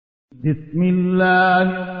بسم الله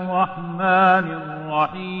الرحمن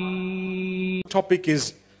الرحيم. Topic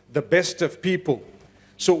is the best of people.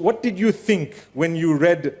 So what did you think when you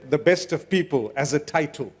read the best of people as a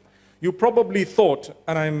title? You probably thought,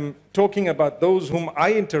 and I'm talking about those whom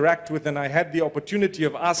I interact with and I had the opportunity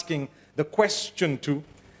of asking the question to,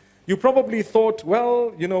 you probably thought,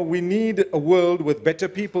 well, you know, we need a world with better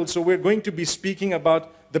people, so we're going to be speaking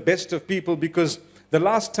about the best of people because the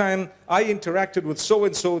last time I interacted with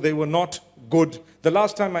so-and-so, they were not good. The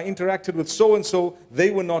last time I interacted with so-and-so,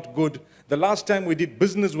 they were not good. The last time we did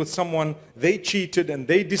business with someone, they cheated and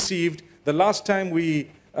they deceived. The last time we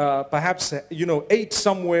perhaps, ate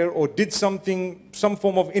somewhere or did something, some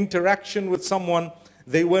form of interaction with someone,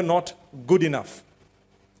 they were not good enough.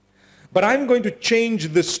 But I'm going to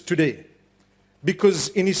change this today. Because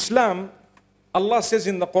in Islam, Allah says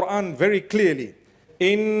in the Quran very clearly,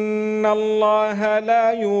 إِنَّ اللَّهَ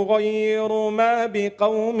لَا يُغَيِّرُ مَا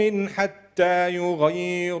بِقَوْمٍ حَتَّى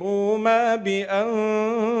يُغَيِّرُوا مَا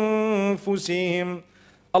بِأَنفُسِهِمْ.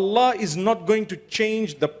 Allah is not going to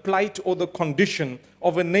change the plight or the condition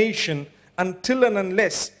of a nation until and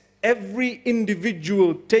unless every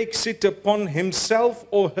individual takes it upon himself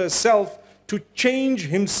or herself to change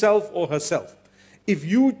himself or herself. If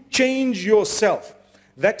you change yourself,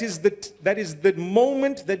 that is the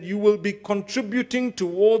moment that you will be contributing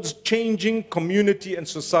towards changing community and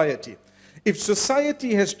society. If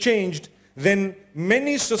society has changed, then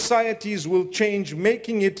many societies will change,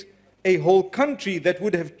 making it a whole country that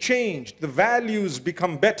would have changed. The values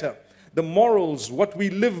become better. The morals, what we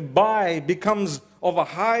live by, becomes of a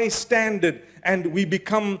high standard, and we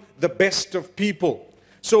become the best of people.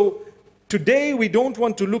 So today we don't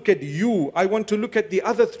want to look at you. I want to look at the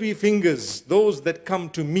other three fingers, those that come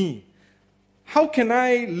to me. How can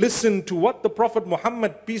I listen to what the Prophet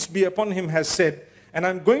Muhammad, peace be upon him, has said? And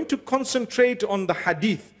I'm going to concentrate on the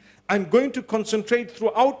hadith. I'm going to concentrate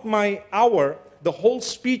throughout my hour, the whole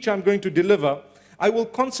speech I'm going to deliver, I will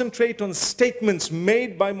concentrate on statements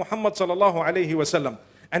made by Muhammad sallallahu alaihi wasallam,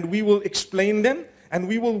 and we will explain them and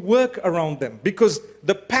we will work around them, because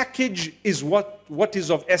the package is what is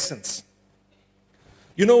of essence.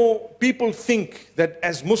 You know, people think that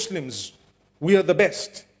as Muslims we are the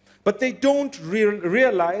best, but they don't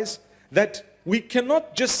realize that we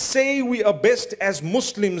cannot just say we are best as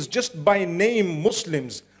Muslims just by name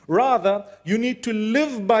Muslims. Rather, you need to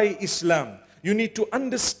live by Islam. You need to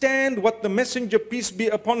understand what the Messenger, peace be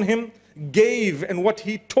upon him, gave and what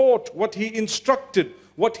he taught, what he instructed,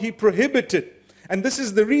 what he prohibited. And this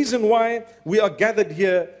is the reason why we are gathered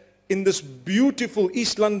here in this beautiful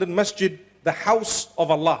East London Masjid, the house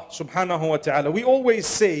of Allah subhanahu wa ta'ala. We always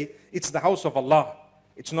say it's the house of Allah.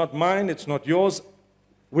 It's not mine, it's not yours.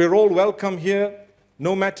 We're all welcome here,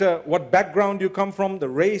 no matter what background you come from, the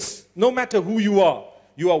race, no matter who you are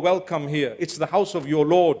welcome here. It's the house of your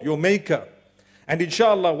Lord, your Maker. And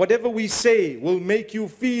inshallah, whatever we say will make you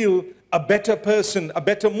feel a better person, a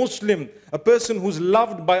better Muslim, a person who's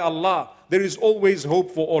loved by Allah. There is always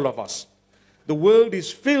hope for all of us. The world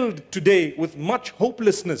is filled today with much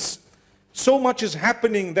hopelessness. So much is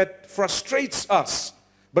happening that frustrates us.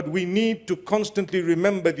 But we need to constantly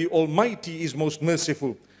remember the Almighty is most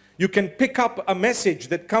merciful. You can pick up a message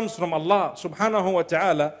that comes from Allah subhanahu wa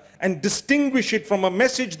ta'ala and distinguish it from a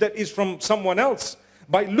message that is from someone else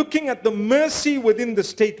by looking at the mercy within the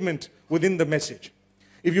statement, within the message.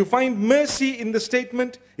 If you find mercy in the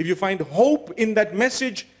statement, if you find hope in that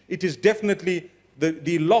message, it is definitely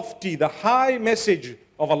the lofty, the high message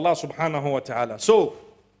of Allah subhanahu wa ta'ala. So,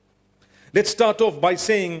 let's start off by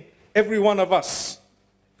saying every one of us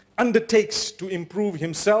undertakes to improve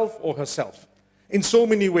himself or herself in so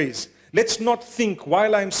many ways. Let's not think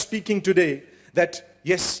while I'm speaking today that,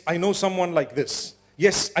 yes, I know someone like this.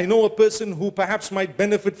 Yes, I know a person who perhaps might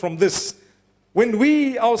benefit from this. When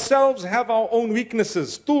we ourselves have our own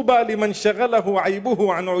weaknesses, طُوبَى لِمَنْ شَغَلَهُ عَيْبُهُ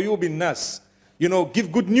عَنْ عُيُوبِ النَّاسِ. You know,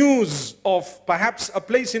 give good news of perhaps a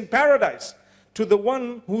place in paradise to the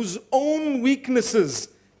one whose own weaknesses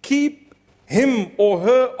keep him or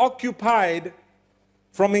her occupied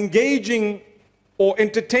from engaging or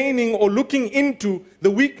entertaining or looking into the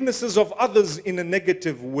weaknesses of others in a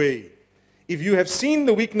negative way. If you have seen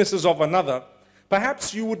the weaknesses of another,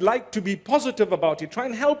 perhaps you would like to be positive about it. Try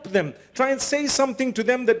and help them. Try and say something to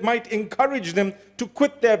them that might encourage them to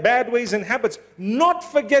quit their bad ways and habits. Not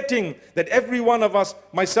forgetting that every one of us,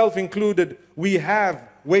 myself included, we have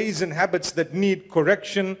ways and habits that need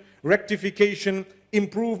correction, rectification,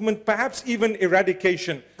 improvement, perhaps even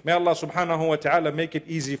eradication. May Allah subhanahu wa ta'ala make it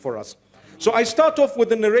easy for us. So I start off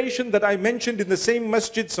with a narration that I mentioned in the same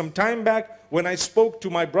masjid some time back when I spoke to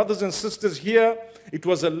my brothers and sisters here. It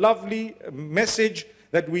was a lovely message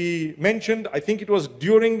that we mentioned. I think it was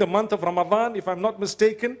during the month of Ramadan, if I'm not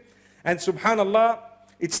mistaken. And subhanallah,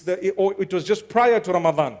 it was just prior to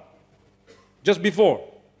Ramadan. Just before.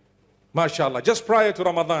 MashaAllah, just prior to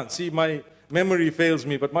Ramadan. See, my memory fails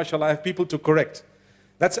me, but MashaAllah, I have people to correct.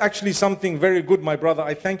 That's actually something very good, my brother.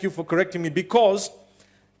 I thank you for correcting me, because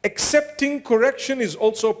accepting correction is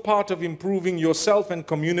also part of improving yourself and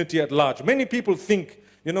community at large. Many people think,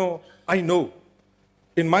 you know, I know.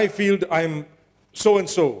 In my field, I'm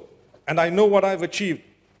so-and-so, and I know what I've achieved.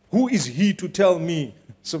 Who is he to tell me?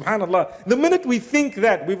 Subhanallah. The minute we think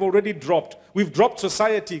that, we've already dropped. We've dropped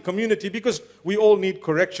society, community, because we all need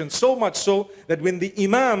correction. So much so that when the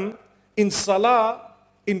imam in salah,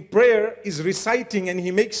 in prayer, is reciting and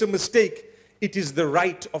he makes a mistake, it is the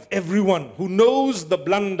right of everyone who knows the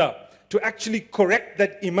blunder to actually correct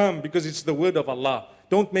that imam, because it's the word of Allah.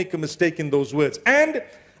 Don't make a mistake in those words. And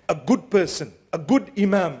a good person, a good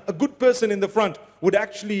imam, a good person in the front would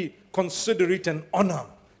actually consider it an honor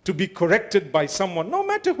to be corrected by someone, no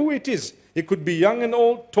matter who it is. He could be young and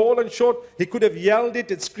old, tall and short. He could have yelled it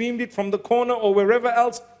and screamed it from the corner or wherever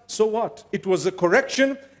else. So what? It was a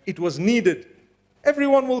correction. It was needed.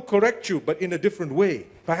 Everyone will correct you, but in a different way.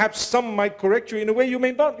 Perhaps some might correct you in a way you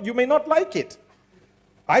may not like it.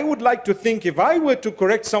 I would like to think if I were to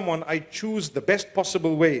correct someone, I choose the best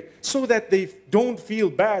possible way so that they don't feel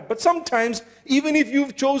bad. But sometimes, even if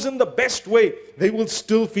you've chosen the best way, they will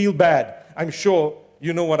still feel bad. I'm sure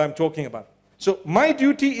you know what I'm talking about. So my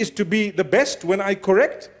duty is to be the best when I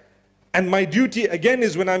correct, and my duty again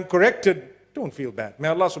is when I'm corrected, don't feel bad. May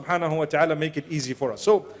Allah subhanahu wa ta'ala make it easy for us.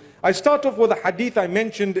 So I start off with a hadith I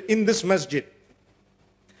mentioned in this masjid.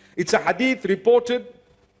 It's a hadith reported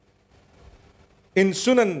in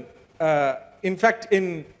Sunan, in fact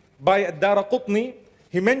by Ad-Daraqutni.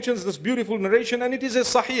 He mentions this beautiful narration, and it is a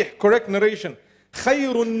sahih, correct narration.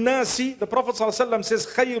 Khayrun nasi, the Prophet ﷺ says,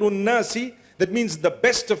 Khayrun nasi, that means the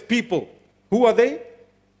best of people. Who are they?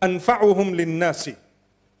 Anfa'uhum lin-nasi.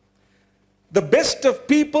 The best of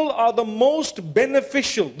people are the most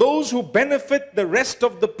beneficial, those who benefit the rest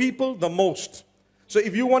of the people the most. So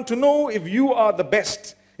if you want to know if you are the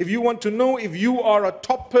best, if you want to know if you are a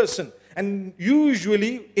top person, and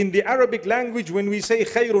usually in the Arabic language when we say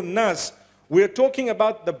khayrun nas, we're talking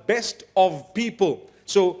about the best of people.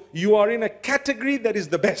 So you are in a category that is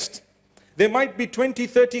the best. There might be 20,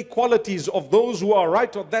 30 qualities of those who are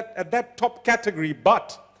right at that top category,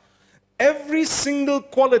 but every single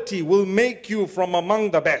quality will make you from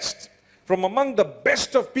among the best. From among the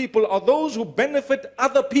best of people are those who benefit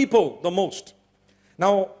other people the most.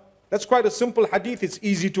 Now, that's quite a simple hadith. It's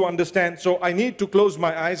easy to understand. So I need to close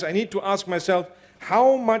my eyes. I need to ask myself,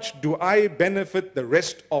 how much do I benefit the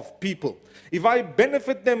rest of people? If I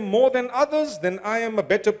benefit them more than others, then I am a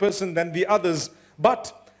better person than the others.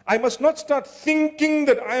 But I must not start thinking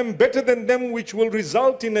that I am better than them, which will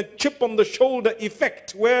result in a chip on the shoulder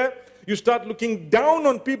effect, where you start looking down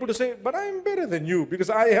on people to say, but I am better than you because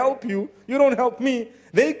I help you, you don't help me.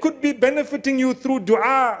 They could be benefiting you through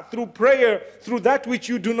dua, through prayer, through that which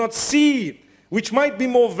you do not see, which might be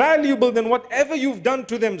more valuable than whatever you've done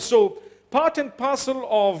to them. So part and parcel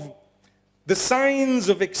of the signs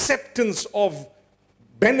of acceptance of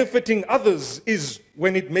benefiting others is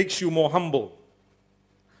when it makes you more humble.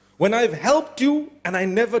 When I've helped you and I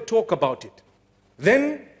never talk about it,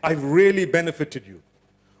 then I've really benefited you.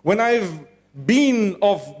 When I've been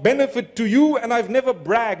of benefit to you and I've never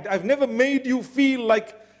bragged, I've never made you feel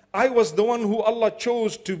like I was the one who Allah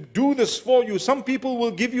chose to do this for you. Some people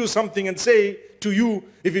will give you something and say to you,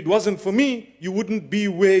 if it wasn't for me, you wouldn't be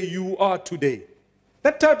where you are today.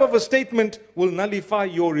 That type of a statement will nullify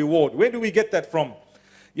your reward. Where do we get that from?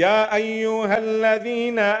 يا أيها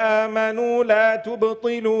الذين آمنوا لا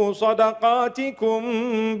تبطلوا صدقاتكم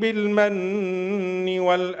بالمن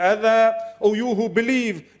والأذى. O you who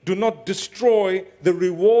believe, do not destroy the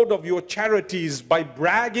reward of your charities by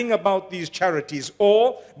bragging about these charities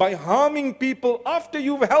or by harming people after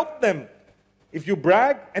you've helped them. If you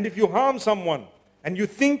brag and if you harm someone and you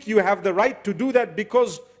think you have the right to do that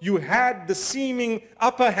because you had the seeming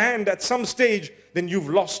upper hand at some stage, then you've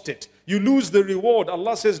lost it. You lose the reward.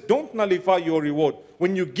 Allah says, don't nullify your reward.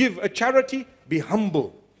 When you give a charity, be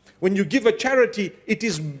humble. When you give a charity, it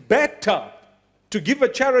is better to give a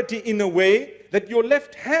charity in a way that your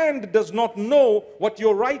left hand does not know what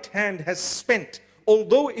your right hand has spent.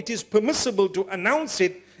 Although it is permissible to announce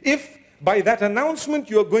it, if by that announcement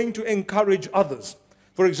you are going to encourage others.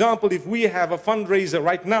 For example, if we have a fundraiser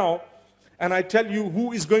right now, and I tell you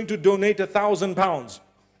who is going to donate £1,000,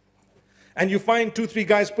 and you find 2-3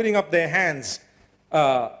 guys putting up their hands,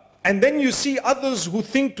 and then you see others who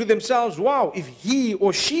think to themselves, wow, if he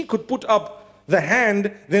or she could put up the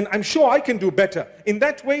hand, then I'm sure I can do better. In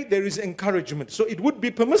that way, there is encouragement. So it would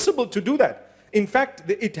be permissible to do that. In fact,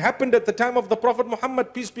 it happened at the time of the Prophet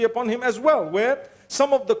Muhammad, peace be upon him as well, where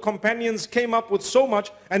some of the companions came up with so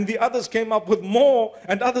much and the others came up with more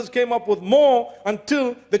and others came up with more,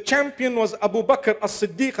 until the champion was Abu Bakr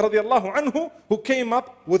as-Siddiq radiallahu anhu, who came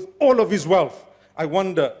up with all of his wealth. I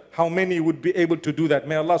wonder how many would be able to do that.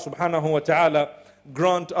 May Allah subhanahu wa ta'ala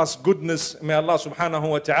grant us goodness. May Allah subhanahu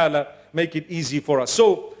wa ta'ala make it easy for us.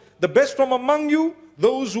 So, the best from among you,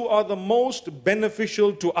 those who are the most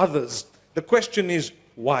beneficial to others. The question is,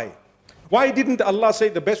 why? Why didn't Allah say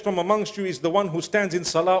the best from amongst you is the one who stands in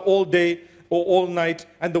salah all day or all night,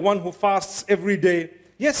 and the one who fasts every day?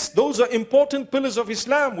 Yes, those are important pillars of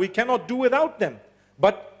Islam. We cannot do without them.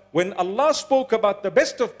 But when Allah spoke about the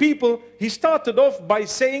best of people, He started off by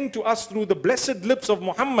saying to us through the blessed lips of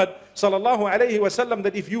Muhammad sallallahu alayhi wasallam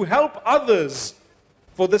that if you help others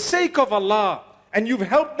for the sake of Allah and you've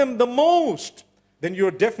helped them the most, then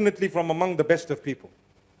you're definitely from among the best of people.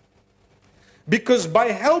 Because by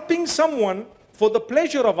helping someone for the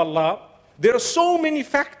pleasure of Allah, there are so many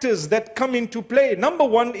factors that come into play. Number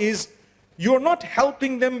one is, you're not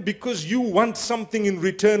helping them because you want something in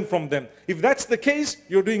return from them. If that's the case,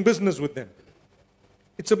 you're doing business with them.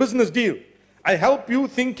 It's a business deal. I help you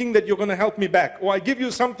thinking that you're going to help me back. Or I give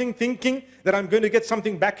you something thinking that I'm going to get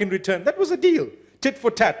something back in return. That was a deal. Tit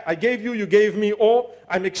for tat. I gave you, you gave me, or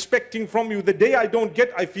I'm expecting from you. The day I don't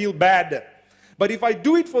get, I feel bad. But if I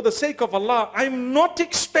do it for the sake of Allah, I'm not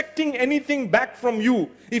expecting anything back from you.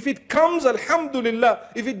 If it comes, alhamdulillah.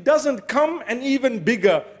 If it doesn't come, and even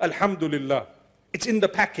bigger, alhamdulillah. It's in the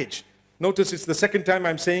package. Notice it's the second time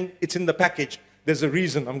I'm saying it's in the package. There's a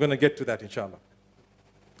reason. I'm going to get to that, inshallah.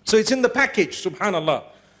 So it's in the package, subhanallah.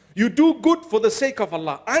 You do good for the sake of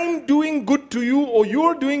Allah. I'm doing good to you, or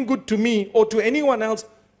you're doing good to me, or to anyone else,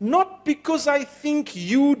 not because I think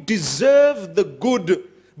you deserve the good,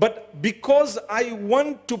 but because I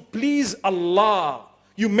want to please Allah.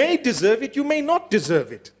 You may deserve it, you may not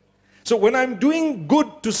deserve it. So when I'm doing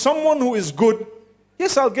good to someone who is good,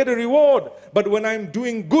 yes, I'll get a reward. But when I'm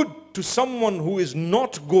doing good to someone who is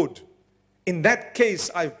not good, in that case,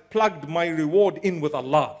 I've plugged my reward in with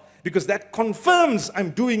Allah. Because that confirms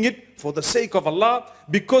I'm doing it for the sake of Allah,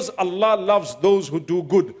 because Allah loves those who do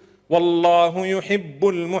good. Wallahu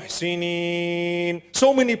yuhibbul muhsinin.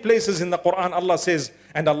 So many places in the Quran Allah says,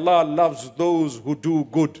 and Allah loves those who do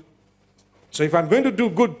good. So if I'm going to do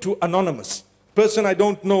good to anonymous, person I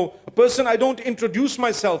don't know, a person I don't introduce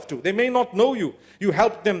myself to, they may not know you, you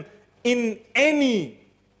help them in any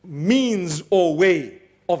means or way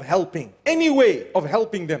of helping, any way of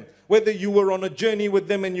helping them. Whether you were on a journey with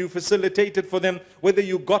them and you facilitated for them, whether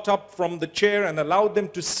you got up from the chair and allowed them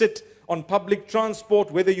to sit on public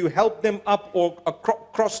transport, whether you helped them up or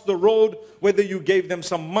across the road, whether you gave them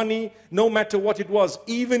some money, no matter what it was,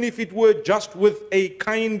 even if it were just with a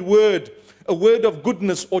kind word, a word of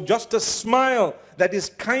goodness, or just a smile, that is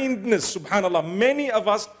kindness, subhanallah. Many of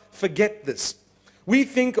us forget this. We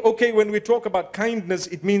think, okay, when we talk about kindness,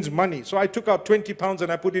 it means money. So I took out 20 pounds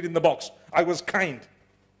and I put it in the box. I was kind.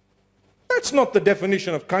 That's not the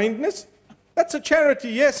definition of kindness. That's a charity,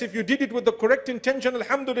 yes, if you did it with the correct intention,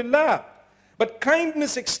 alhamdulillah. But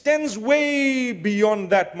kindness extends way beyond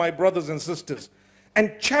that, my brothers and sisters.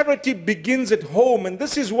 And charity begins at home. And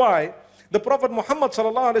this is why the Prophet Muhammad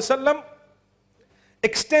sallallahu alaihi wasallam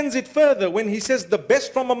extends it further when he says the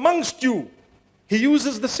best from amongst you. He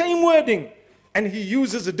uses the same wording and he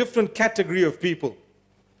uses a different category of people.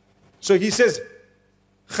 So he says,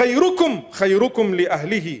 khayrukum li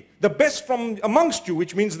ahlihi. The best from amongst you,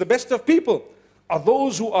 which means the best of people, are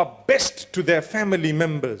those who are best to their family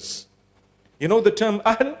members. You know the term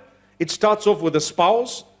ahl? It starts off with a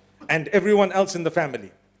spouse and everyone else in the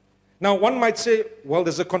family. Now one might say, well,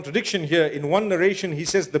 there's a contradiction here. In one narration he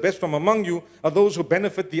says the best from among you are those who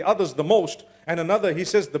benefit the others the most. And another he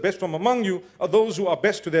says the best from among you are those who are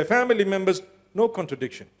best to their family members. No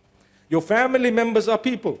contradiction. Your family members are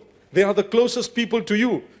people. They are the closest people to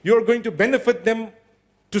you. You're going to benefit them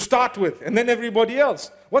to start with, and then everybody else.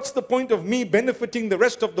 What's the point of me benefiting the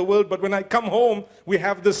rest of the world, but when I come home, we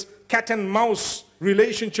have this cat and mouse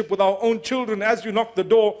relationship with our own children as you knock the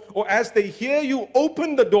door, or as they hear you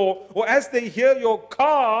open the door, or as they hear your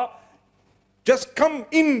car just come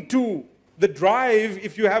into the drive,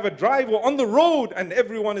 if you have a drive, or on the road, and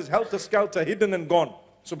everyone is helter-skelter, hidden and gone.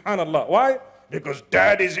 Subhanallah. Why? Because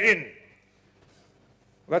dad is in.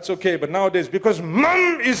 That's okay, but nowadays, because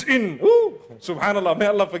mom is in. Ooh, subhanallah, may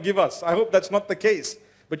Allah forgive us. I hope that's not the case.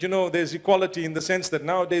 But you know, there's equality in the sense that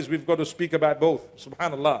nowadays we've got to speak about both.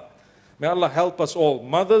 Subhanallah. May Allah help us all,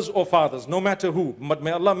 mothers or fathers, no matter who. But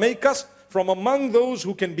may Allah make us from among those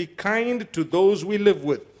who can be kind to those we live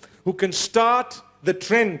with, who can start the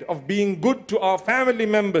trend of being good to our family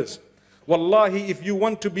members. Wallahi, if you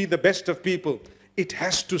want to be the best of people, it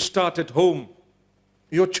has to start at home.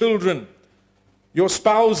 Your children, your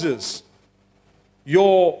spouses,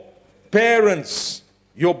 your parents,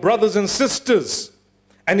 your brothers and sisters.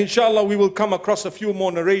 And inshallah we will come across a few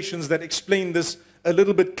more narrations that explain this a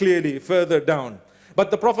little bit clearly further down.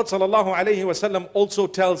 But the Prophet ﷺ also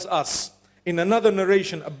tells us in another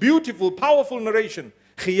narration, a beautiful, powerful narration,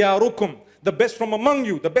 khiyarukum, the best from among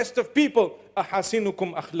you, the best of people,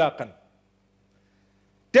 ahasinukum akhlaqan.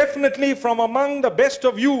 Definitely from among the best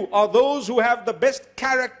of you are those who have the best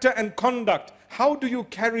character and conduct. How do you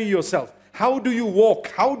carry yourself? How do you walk?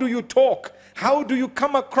 How do you talk? How do you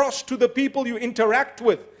come across to the people you interact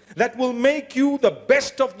with? That will make you the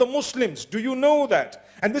best of the Muslims. Do you know that?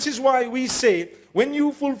 And this is why we say, when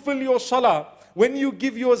you fulfill your salah, when you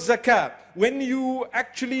give your zakah, when you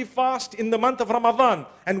actually fast in the month of Ramadan,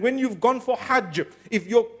 and when you've gone for Hajj, if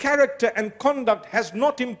your character and conduct has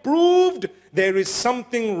not improved, there is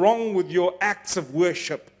something wrong with your acts of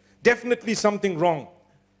worship. Definitely something wrong.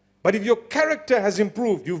 But if your character has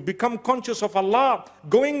improved, you've become conscious of Allah.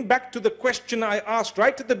 Going back to the question I asked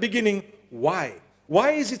right at the beginning, why?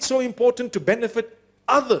 Why is it so important to benefit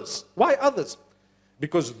others? Why others?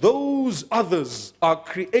 Because those others are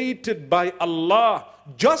created by Allah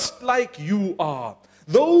just like you are.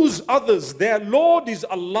 Those others, their Lord is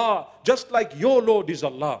Allah, just like your Lord is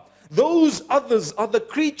Allah. Those others are the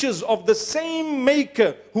creatures of the same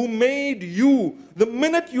maker who made you. The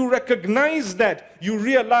minute you recognize that, you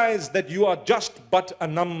realize that you are just but a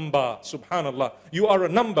number. Subhanallah, you are a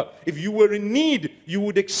number. If you were in need, you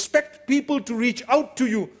would expect people to reach out to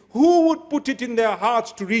you. Who would put it in their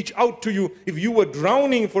hearts to reach out to you if you were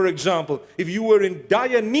drowning, for example, if you were in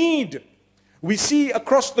dire need? We see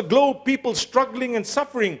across the globe people struggling and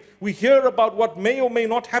suffering. We hear about what may or may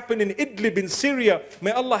not happen in Idlib in Syria.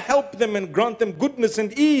 May Allah help them and grant them goodness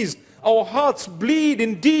and ease. Our hearts bleed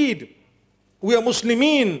indeed. We are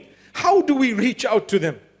Muslimin. How do we reach out to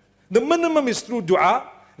them? The minimum is through dua.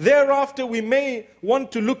 Thereafter, we may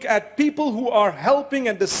want to look at people who are helping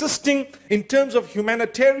and assisting in terms of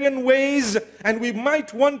humanitarian ways, and we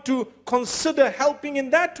might want to consider helping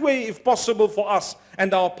in that way if possible for us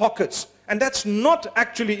and our pockets. And that's not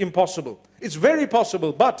actually impossible. It's very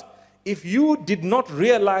possible. But if you did not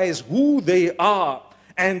realize who they are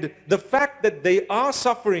and the fact that they are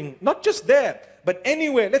suffering, not just there, but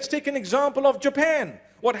anywhere. Let's take an example of Japan.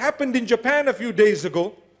 What happened in Japan a few days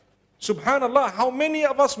ago? Subhanallah, how many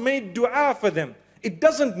of us made dua for them? It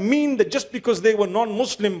doesn't mean that just because they were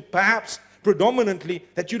non-Muslim, perhaps predominantly,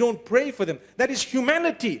 that you don't pray for them. That is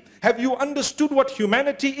humanity. Have you understood what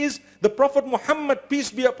humanity is? The Prophet Muhammad, peace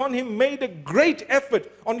be upon him, made a great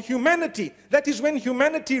effort on humanity. That is when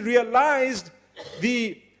humanity realized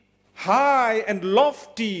the high and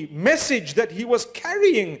lofty message that he was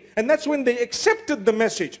carrying. And that's when they accepted the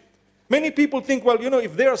message. Many people think, well, you know,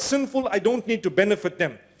 if they are sinful, I don't need to benefit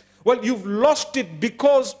them. Well, you've lost it,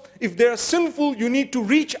 because if they're sinful, you need to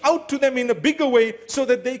reach out to them in a bigger way so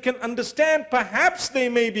that they can understand. Perhaps they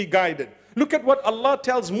may be guided. Look at what Allah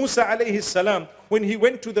tells Musa alayhi salam when he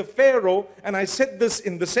went to the Pharaoh, and I said this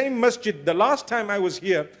in the same masjid the last time I was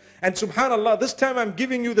here, and subhanallah, this time I'm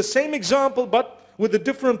giving you the same example but with a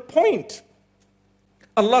different point.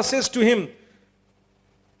 Allah says to him,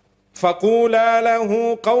 فَقُولَا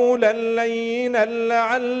لَهُ قَوْلًا لَيِّنًا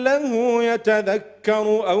لَعَلَّهُ يَتَذَكَّرُ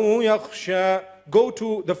أَوْ يَخْشَى. Go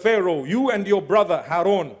to the Pharaoh, you and your brother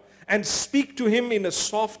Harun, and speak to him in a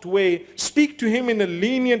soft way. Speak to him in a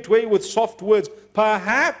lenient way with soft words.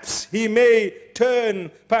 Perhaps he may turn,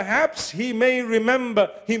 perhaps he may remember,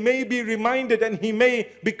 he may be reminded, and he may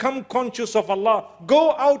become conscious of Allah.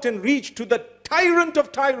 Go out and reach to the tyrant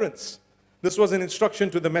of tyrants. This was an instruction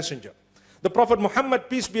to the messenger. The Prophet Muhammad,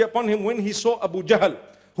 peace be upon him, when he saw Abu Jahl,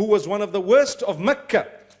 who was one of the worst of Mecca,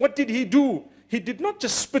 what did he do? He did not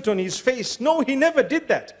just spit on his face. No, he never did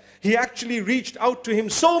that. He actually reached out to him,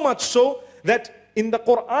 so much so that in the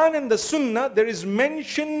Quran and the Sunnah, there is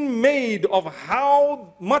mention made of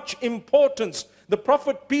how much importance the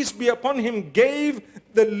Prophet, peace be upon him, gave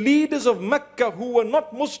the leaders of Mecca who were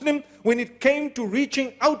not Muslim when it came to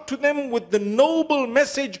reaching out to them with the noble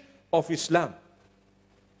message of Islam.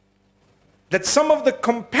 That some of the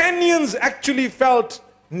companions actually felt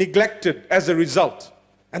neglected as a result.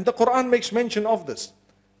 And the Quran makes mention of this.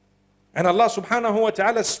 And Allah subhanahu wa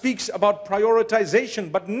ta'ala speaks about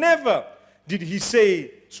prioritization, but never did he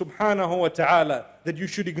say, subhanahu wa ta'ala, that you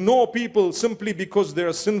should ignore people simply because they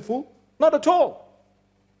are sinful. Not at all.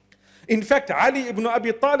 In fact, Ali ibn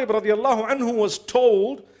Abi Talib radiallahu anhu was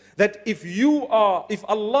told that if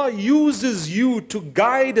Allah uses you to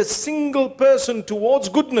guide a single person towards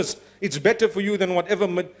goodness, it's better for you than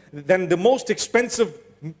than the most expensive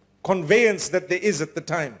conveyance that there is at the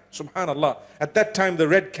time. Subhanallah. At that time, the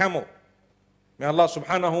red camel. May Allah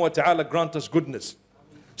subhanahu wa ta'ala grant us goodness.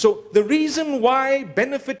 So the reason why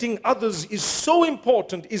benefiting others is so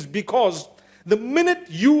important is because the minute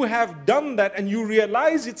you have done that and you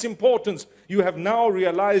realize its importance, you have now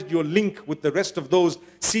realized your link with the rest of those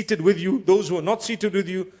seated with you, those who are not seated with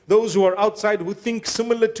you, those who are outside who think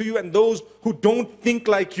similar to you, and those who don't think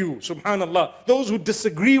like you. Subhanallah. Those who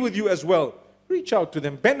disagree with you as well. Reach out to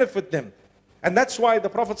them, benefit them. And that's why the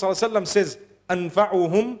Prophet ﷺ says,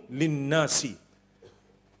 أَنْفَعُهُمْ لِلنَّاسِ.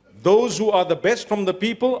 Those who are the best from the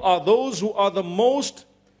people are those who are the most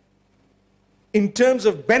in terms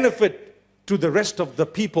of benefit to the rest of the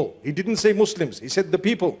people. He didn't say Muslims, he said the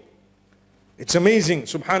people. It's amazing,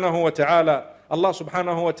 subhanahu wa ta'ala. Allah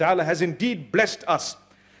subhanahu wa ta'ala has indeed blessed us.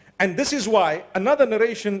 And this is why another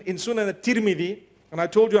narration in Sunan al-Tirmidhi, and I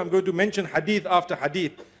told you I'm going to mention hadith after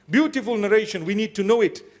hadith. Beautiful narration, we need to know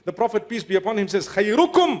it. The Prophet, peace be upon him, says,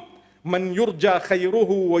 خَيْرُكُمْ مَنْ يُرْجَى خَيْرُهُ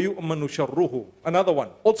وَيُؤْمَنُ شَرُّهُ. Another one,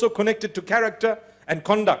 also connected to character and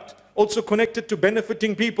conduct, also connected to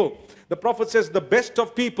benefiting people. The Prophet says, the best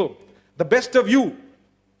of people, the best of you,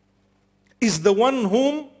 is the one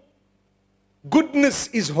whom goodness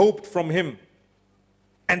is hoped from him,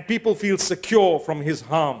 and people feel secure from his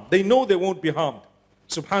harm. They know they won't be harmed.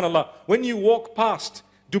 Subhanallah. When you walk past,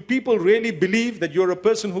 do people really believe that you're a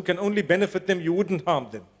person who can only benefit them, you wouldn't harm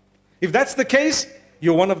them? If that's the case,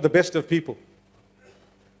 you're one of the best of people.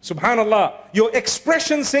 Subhanallah. Your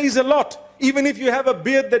expression says a lot. Even if you have a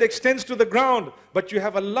beard that extends to the ground, but you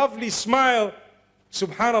have a lovely smile,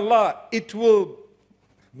 subhanallah, it will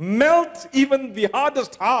melt even the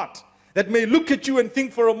hardest heart that may look at you and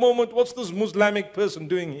think for a moment, what's this Muslimic person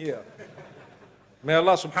doing here? May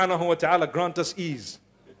Allah subhanahu wa ta'ala grant us ease.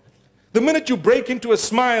 The minute you break into a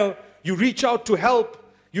smile, you reach out to help,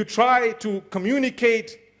 you try to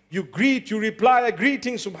communicate, you greet, you reply a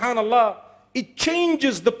greeting, subhanallah, it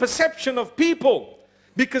changes the perception of people,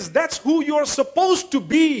 because that's who you're supposed to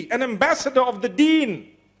be, an ambassador of the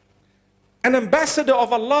deen, an ambassador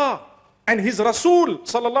of Allah and His Rasul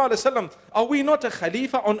sallallahu alaihi wasallam. Are we not a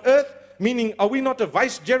Khalifa on earth? Meaning, are we not a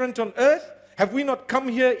vicegerent on earth? Have we not come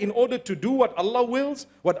here in order to do what Allah wills,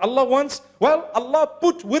 what Allah wants? Well, Allah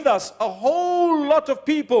put with us a whole lot of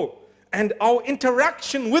people, and our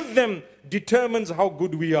interaction with them determines how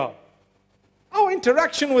good we are. Our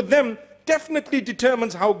interaction with them definitely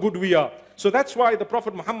determines how good we are. So that's why the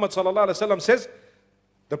Prophet Muhammad sallallahu alaihi wasallam says,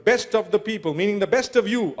 the best of the people, meaning the best of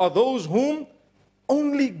you, are those whom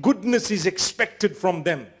only goodness is expected from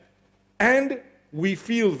them, and we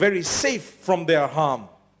feel very safe from their harm.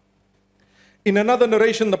 In another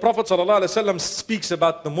narration, the Prophet ﷺ speaks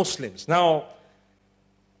about the Muslims. Now,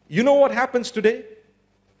 you know what happens today?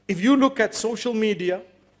 If you look at social media,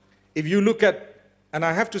 if you look at, and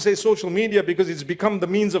I have to say social media because it's become the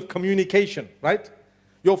means of communication, right?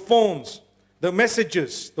 Your phones, the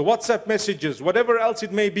messages, the WhatsApp messages, whatever else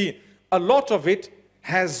it may be, a lot of it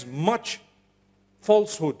has much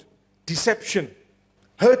falsehood, deception,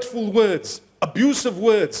 hurtful words, abusive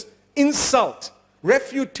words, insult,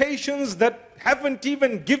 refutations that haven't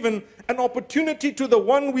even given an opportunity to the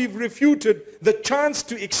one we've refuted the chance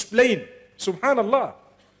to explain. Subhanallah.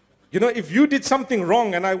 You know, if you did something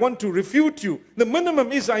wrong and I want to refute you, the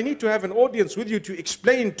minimum is I need to have an audience with you to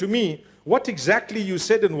explain to me what exactly you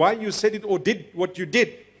said and why you said it or did what you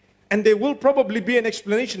did. And there will probably be an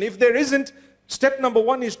explanation. If there isn't, step number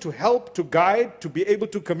one is to help, to guide, to be able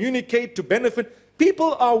to communicate, to benefit.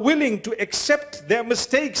 People are willing to accept their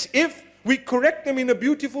mistakes if we correct them in a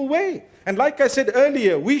beautiful way. And like I said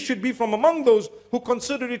earlier, we should be from among those who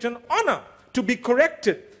consider it an honor to be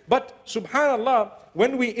corrected. But subhanallah,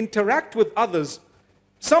 when we interact with others,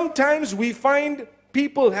 sometimes we find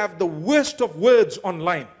people have the worst of words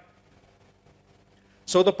online.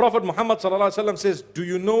 So the Prophet Muhammad ﷺ says, do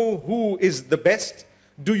you know who is the best?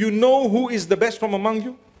 Do you know who is the best from among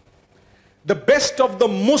you? The best of the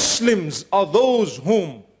Muslims are those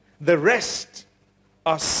whom the rest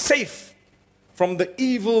are safe from the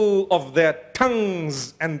evil of their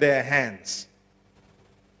tongues and their hands.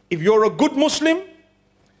 If you're a good Muslim,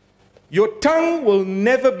 your tongue will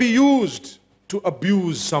never be used to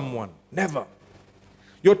abuse someone. Never.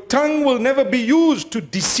 Your tongue will never be used to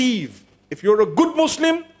deceive. If you're a good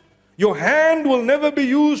Muslim, your hand will never be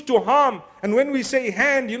used to harm. And when we say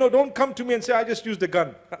hand, you know, don't come to me and say, I just used a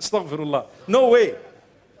gun. Astaghfirullah. No way.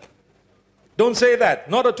 Don't say that.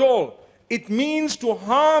 Not at all. It means to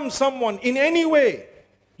harm someone in any way.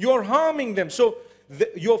 You're harming them. So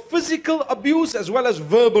your physical abuse as well as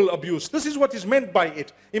verbal abuse. This is what is meant by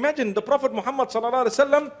it. Imagine the Prophet Muhammad sallallahu alaihi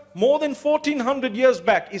wasallam more than 1400 years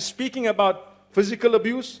back is speaking about physical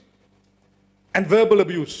abuse and verbal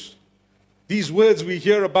abuse. These words, we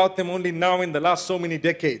hear about them only now in the last so many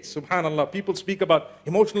decades. Subhanallah, people speak about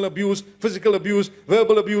emotional abuse, physical abuse,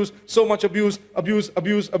 verbal abuse, so much abuse,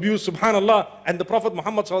 subhanallah. And the Prophet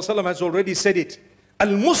Muhammad sallallahu alaihi wasallam has already said it.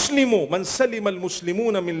 Al-Muslimu man salim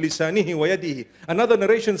al-Muslimuna min lisanihi wa yadihi. Another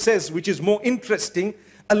narration says, which is more interesting,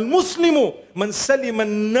 Al-Muslimu man salim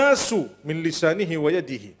al-nasu min lisanihi wa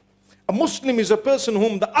yadihi. A Muslim is a person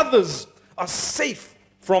whom the others are safe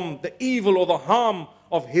from the evil or the harm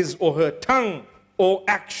of his or her tongue or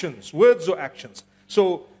actions, words or actions.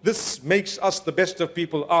 So this makes us the best of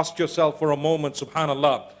people. Ask yourself for a moment,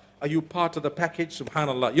 subhanallah, are you part of the package?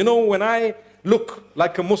 Subhanallah. You know, when I look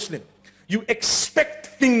like a Muslim, you expect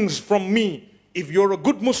things from me, if you're a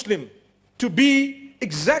good Muslim, to be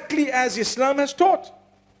exactly as Islam has taught.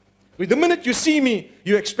 The minute you see me,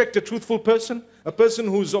 you expect a truthful person, a person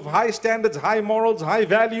who's of high standards, high morals, high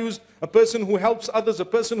values, a person who helps others, a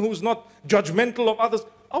person who's not judgmental of others.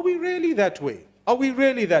 Are we really that way? Are we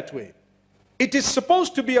really that way? It is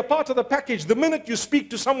supposed to be a part of the package. The minute you speak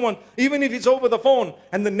to someone, even if it's over the phone,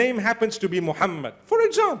 and the name happens to be Muhammad, for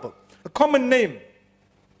example, a common name.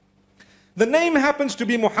 The name happens to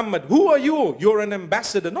be Muhammad. Who are you? You're an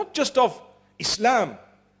ambassador, not just of Islam,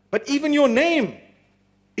 but even your name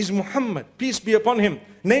is Muhammad, peace be upon him,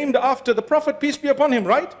 named after the Prophet, peace be upon him,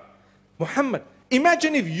 right? Muhammad.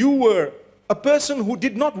 Imagine if you were a person who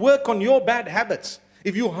did not work on your bad habits,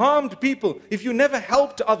 if you harmed people, if you never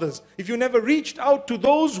helped others, if you never reached out to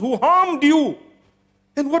those who harmed you,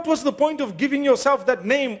 then what was the point of giving yourself that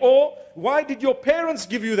name? Or why did your parents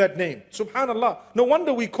give you that name? Subhanallah. No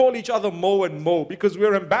wonder we call each other Mo and Mo, because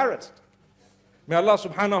we're embarrassed. May Allah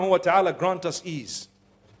subhanahu wa ta'ala grant us ease.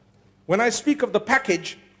 When I speak of the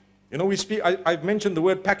package, you know, I've mentioned the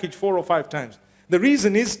word package 4 or 5 times. The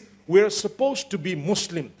reason is we're supposed to be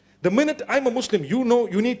Muslim. The minute I'm a Muslim, you know,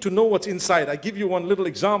 you need to know what's inside. I give you one little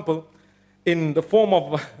example in the form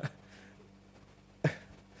of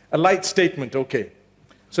a light statement, okay.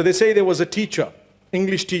 So they say there was a teacher,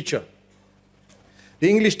 English teacher. The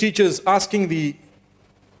English teacher is asking the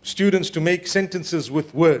students to make sentences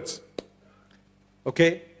with words.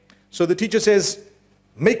 Okay? So the teacher says,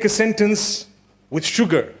 make a sentence with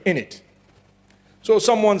sugar in it. So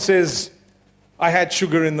someone says, I had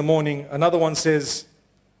sugar in the morning. Another one says,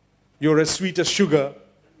 you're as sweet as sugar.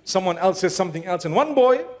 Someone else says something else. And one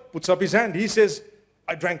boy puts up his hand. He says,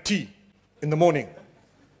 I drank tea in the morning.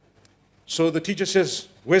 So the teacher says,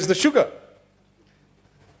 where's the sugar?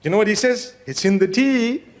 You know what he says? It's in the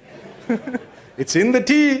tea. It's in the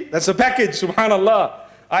tea. That's a package, subhanallah.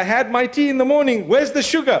 I had my tea in the morning. Where's the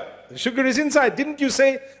sugar? The sugar is inside. Didn't you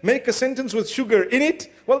say, make a sentence with sugar in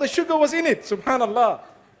it? Well, the sugar was in it, subhanallah.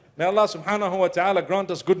 May Allah subhanahu wa ta'ala grant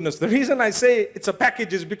us goodness. The reason I say it's a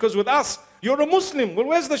package is because with us, you're a Muslim. Well,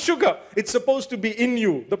 where's the sugar? It's supposed to be in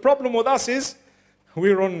you. The problem with us is,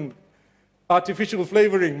 we're on artificial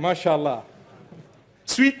flavoring, mashallah.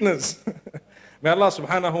 Sweetness. May Allah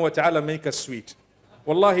subhanahu wa ta'ala make us sweet.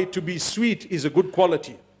 Wallahi, to be sweet is a good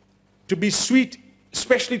quality. To be sweet,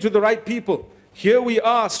 especially to the right people. Here we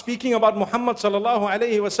are speaking about Muhammad sallallahu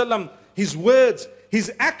alayhi wasallam. His words,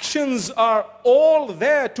 his actions are all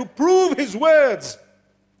there to prove his words.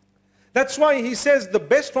 That's why he says, the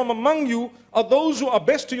best from among you are those who are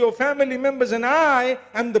best to your family members, and I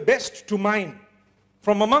am the best to mine.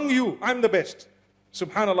 From among you, I'm the best.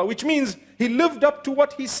 Subhanallah. Which means he lived up to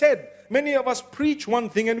what he said. Many of us preach one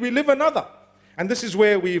thing and we live another. And this is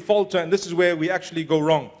where we falter, and this is where we actually go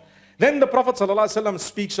wrong. Then the Prophet ﷺ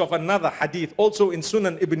speaks of another hadith, also in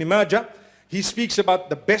Sunan Ibn Majah. He speaks about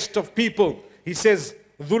the best of people. He says,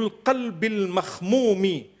 Dhul qalbil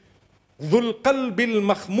makhmumi. Dhul qalbil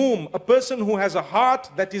makhmum. A person who has a heart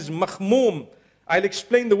that is makhmum. I'll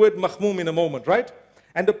explain the word makhmum in a moment, right?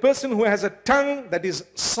 And a person who has a tongue that is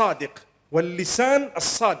sadiq. Wal lisan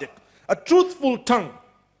as-sadiq. A truthful tongue.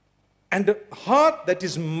 And a heart that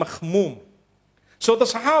is makhmum. So the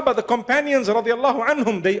Sahaba, the companions radiallahu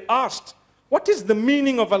anhum, they asked, what is the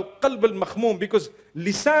meaning of al-qalb al-makhmum? Because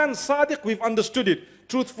lisan sadiq, we've understood it.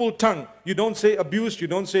 Truthful tongue. You don't say abuse, you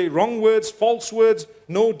don't say wrong words, false words,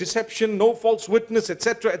 no deception, no false witness,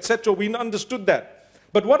 etc., etc. We understood that.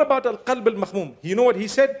 But what about al-qalb al-makhmum? You know what he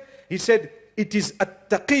said? He said, it is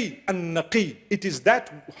at-taqi an-naqi. It is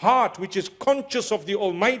that heart which is conscious of the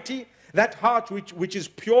Almighty, that heart which is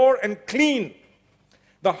pure and clean.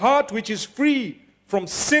 The heart which is free from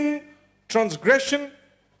sin, transgression,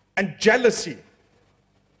 and jealousy.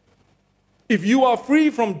 If you are free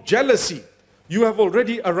from jealousy, you have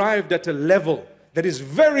already arrived at a level that is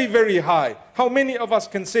very, very high. How many of us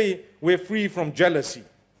can say we're free from jealousy?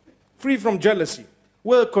 Free from jealousy.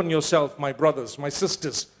 Work on yourself, my brothers, my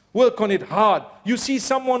sisters. Work on it hard. You see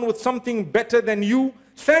someone with something better than you,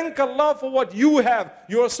 thank Allah for what you have.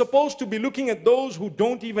 You are supposed to be looking at those who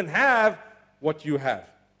don't even have what you have.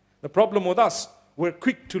 The problem with us, we're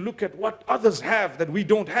quick to look at what others have that we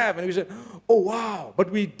don't have, and we say, oh wow,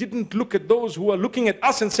 but we didn't look at those who are looking at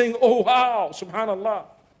us and saying, oh wow, subhanallah.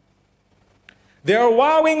 They are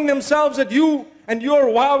wowing themselves at you, and you're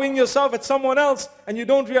wowing yourself at someone else, and you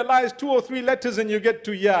don't realize 2 or 3 letters and you get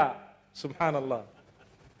to ya. Subhanallah.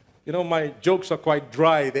 You know, my jokes are quite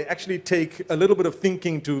dry. They actually take a little bit of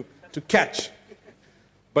thinking to catch.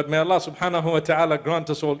 But may Allah subhanahu wa ta'ala grant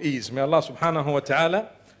us all ease. May Allah subhanahu wa ta'ala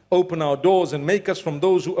open our doors and make us from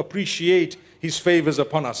those who appreciate His favors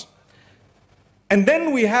upon us. And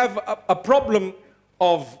then we have a problem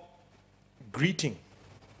of greeting.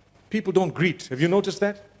 People don't greet. Have you noticed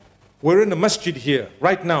that? We're in a masjid here,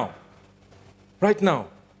 right now. Right now.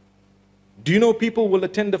 Do you know people will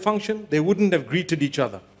attend a function? They wouldn't have greeted each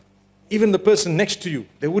other. Even the person next to you,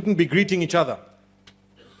 they wouldn't be greeting each other.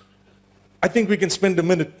 I think we can spend a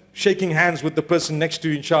minute shaking hands with the person next to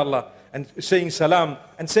you, inshallah, and saying salam,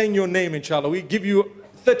 and saying your name, inshallah. We give you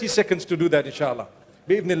 30 seconds to do that, inshallah.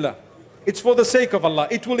 Bi'idhnillah. It's for the sake of Allah.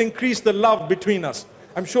 It will increase the love between us.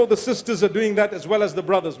 I'm sure the sisters are doing that as well as the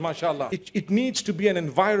brothers, mashallah. It needs to be an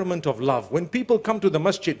environment of love. When people come to the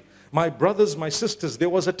masjid, my brothers, my sisters, there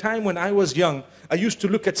was a time when I was young, I used to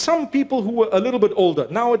look at some people who were a little bit older.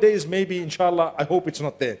 Nowadays, maybe, inshallah, I hope it's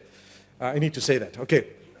not there. I need to say that, okay.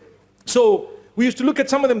 So, we used to look at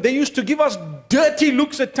some of them. They used to give us dirty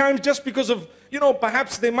looks at times just because of, you know,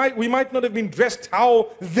 perhaps we might not have been dressed how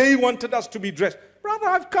they wanted us to be dressed. Brother,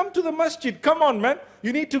 I've come to the masjid. Come on, man.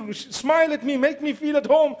 You need to smile at me, make me feel at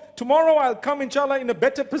home. Tomorrow I'll come, inshallah, in a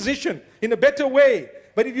better position, in a better way.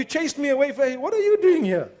 But if you chased me away, hey, what are you doing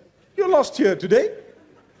here? You're lost here today.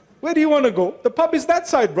 Where do you want to go? The pub is that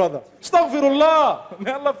side, brother. Astaghfirullah.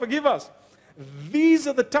 May Allah forgive us. These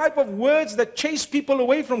are the type of words that chase people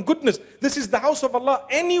away from goodness. This is the house of Allah.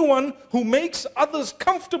 Anyone who makes others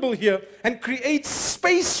comfortable here and creates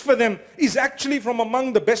space for them is actually from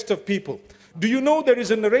among the best of people. Do you know there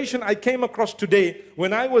is a narration I came across today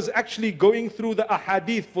when I was actually going through the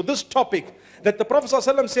ahadith for this topic, that the Prophet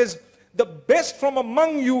ﷺ says, the best from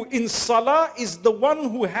among you in salah is the one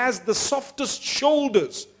who has the softest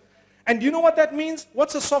shoulders. And do you know what that means?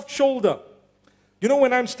 What's a soft shoulder? You know,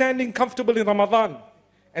 when I'm standing comfortable in Ramadan,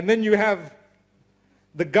 and then you have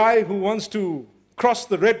the guy who wants to cross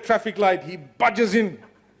the red traffic light, he budges in.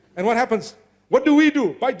 And what happens? What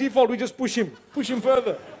do? By default, we just push him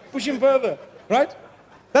further, right?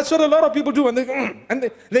 That's what a lot of people do, and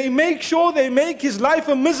they make sure they make his life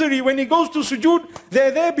a misery. When he goes to sujood,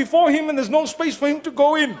 they're there before him and there's no space for him to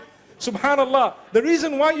go in. Subhanallah. The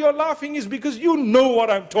reason why you're laughing is because you know what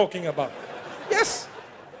I'm talking about. Yes.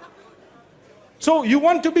 So you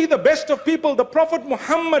want to be the best of people. The Prophet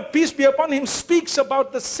Muhammad, peace be upon him, speaks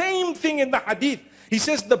about the same thing in the hadith. He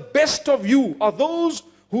says the best of you are those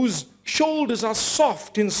whose shoulders are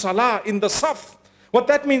soft in salah, in the saf. What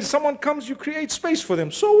that means, someone comes, you create space for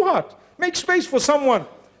them. So what? Make space for someone.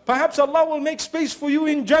 Perhaps Allah will make space for you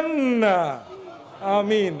in Jannah.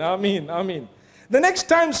 Ameen, ameen, ameen. The next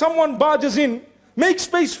time someone barges in, make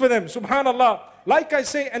space for them, subhanallah. Like I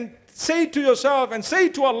say, and say to yourself and say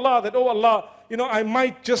to Allah that, oh Allah, you know, I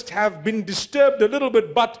might just have been disturbed a little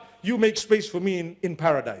bit, but you make space for me in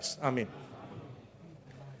paradise. Ameen.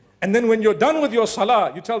 And then when you're done with your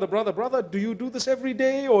salah, you tell the brother, do you do this every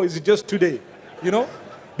day or is it just today? You know,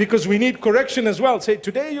 because we need correction as well. Say,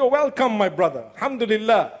 today you're welcome, my brother.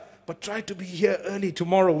 Alhamdulillah. But try to be here early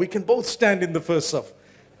tomorrow. We can both stand in the first saf.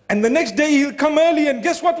 And the next day he'll come early and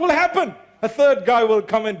guess what will happen? A third guy will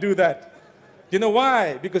come and do that. You know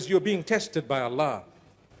why? Because you're being tested by Allah.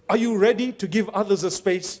 Are you ready to give others a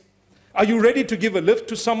space? Are you ready to give a lift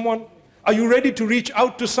to someone? Are you ready to reach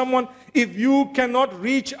out to someone? If you cannot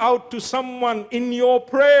reach out to someone in your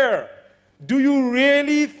prayer, do you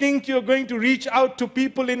really think you're going to reach out to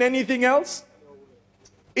people in anything else?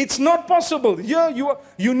 It's not possible. Here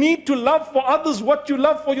you need to love for others what you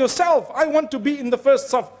love for yourself. I want to be in the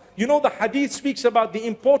first saf. You know, the hadith speaks about the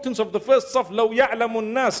importance of the first saf. لو يعلم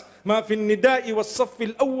الناس ما في النداء والصف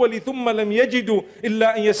الأول ثم لم يجدوا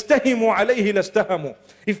إلا أن يستهموا عليه لاستهموا.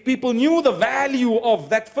 If people knew the value of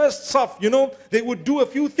that first saf, you know, they would do a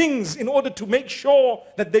few things in order to make sure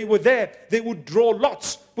that they were there. They would draw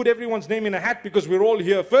lots, put everyone's name in a hat because we're all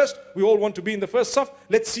here first. We all want to be in the first saf.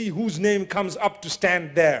 Let's see whose name comes up to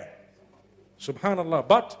stand there. Subhanallah.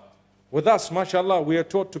 But with us, mashallah, we are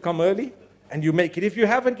taught to come early. and you make it. If you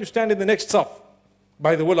haven't, you stand in the next saf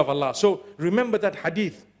by the will of Allah. So remember that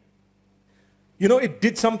hadith. You know, it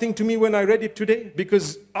did something to me when I read it today,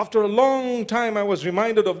 because after a long time I was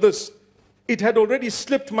reminded of this. It had already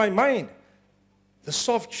slipped my mind. The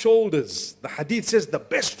soft shoulders. The hadith says the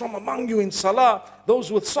best from among you in salah,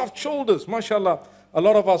 those with soft shoulders. MashaAllah. A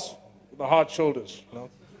lot of us with the hard shoulders. You know.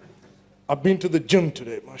 I've been to the gym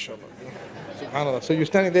today, MashaAllah. You know. SubhanAllah. So you're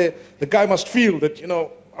standing there, the guy must feel that, you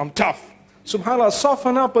know, I'm tough. SubhanAllah,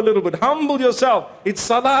 soften up a little bit. Humble yourself. It's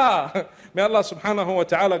salah. May Allah subhanahu wa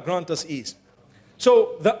ta'ala grant us ease.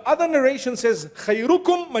 So the other narration says,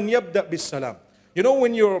 خَيْرُكُمْ مَنْ يَبْدَأْ بِالسَّلَامِ. You know,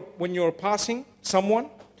 when you're passing someone,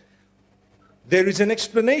 there is an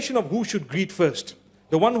explanation of who should greet first.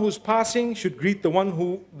 The one who's passing should greet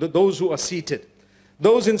those who are seated.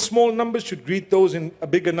 Those in small numbers should greet those in a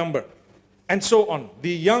bigger number. And so on.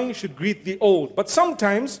 The young should greet the old. But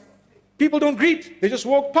sometimes people don't greet. They just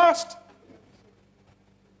walk past.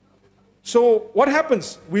 So what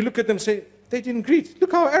happens? We look at them and say, they didn't greet.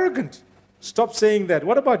 Look how arrogant. Stop saying that.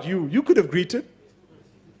 What about you? You could have greeted.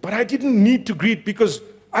 But I didn't need to greet because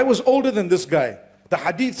I was older than this guy. The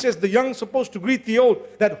hadith says the young is supposed to greet the old.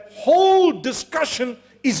 That whole discussion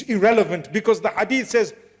is irrelevant, because the hadith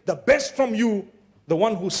says the best from you, the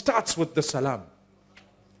one who starts with the salam.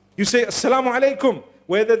 You say Assalaamu Alaikum.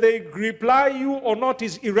 Whether they reply you or not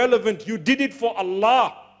is irrelevant. You did it for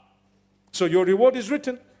Allah. So your reward is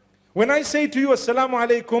written. When I say to you Assalaamu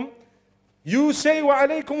Alaikum, you say wa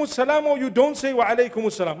alaykum assalam or you don't say wa alaykum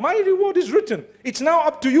assalam. My reward is written. It's now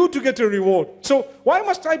up to you to get a reward. So why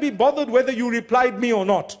must I be bothered whether you replied me or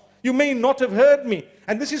not? You may not have heard me.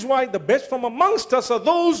 And this is why the best from amongst us are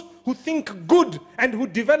those who think good and who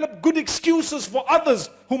develop good excuses for others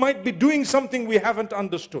who might be doing something we haven't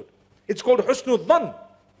understood. It's called husnul dhann.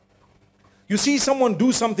 You see someone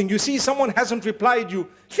do something, you see someone hasn't replied you.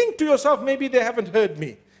 Think to yourself, maybe they haven't heard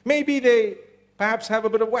me. Maybe they perhaps have a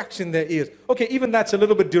bit of wax in their ears. Okay, even that's a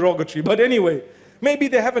little bit derogatory, but anyway, maybe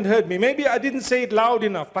they haven't heard me. Maybe I didn't say it loud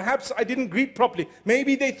enough. Perhaps I didn't greet properly.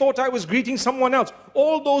 Maybe they thought I was greeting someone else.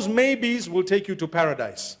 All those maybes will take you to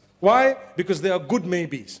paradise. Why? Because they are good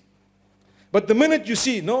maybes. But the minute you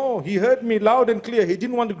see, no, he heard me loud and clear, he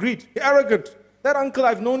didn't want to greet, he arrogant. That uncle,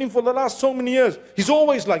 I've known him for the last so many years. He's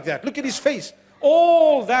always like that. Look at his face.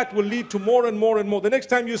 All that will lead to more and more and more. The next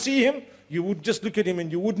time you see him, you would just look at him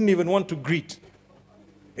and you wouldn't even want to greet.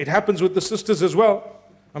 It happens with the sisters as well.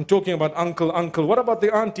 I'm talking about uncle. What about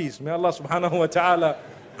the aunties? May Allah subhanahu wa ta'ala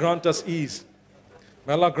grant us ease.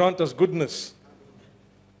 May Allah grant us goodness.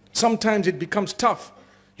 Sometimes it becomes tough.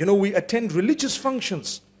 You know, we attend religious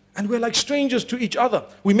functions and we're like strangers to each other.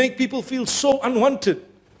 We make people feel so unwanted.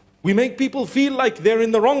 We make people feel like they're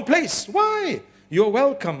in the wrong place. Why? You're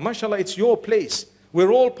welcome. MashaAllah, it's your place.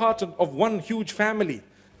 We're all part of one huge family.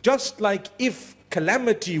 Just like if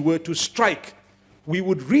calamity were to strike, we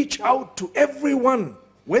would reach out to everyone,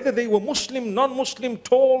 whether they were Muslim, non-Muslim,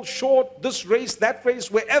 tall, short, this race, that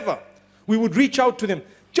race, wherever. We would reach out to them.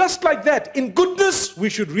 Just like that, in goodness, we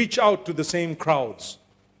should reach out to the same crowds.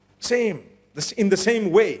 In the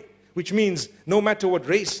same way. Which means no matter what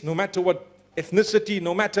race, no matter what ethnicity,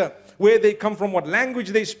 no matter where they come from, what language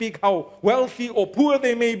they speak, how wealthy or poor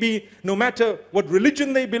they may be, no matter what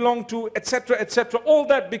religion they belong to, etc., etc., all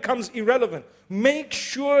that becomes irrelevant. Make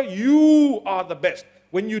sure you are the best.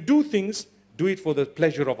 When you do things, do it for the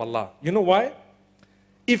pleasure of Allah. You know why?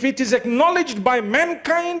 If it is acknowledged by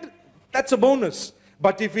mankind, that's a bonus.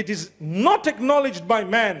 But if it is not acknowledged by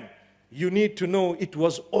man, you need to know it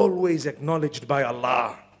was always acknowledged by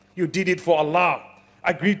Allah. You did it for Allah.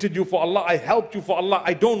 I greeted you for Allah. I helped you for Allah.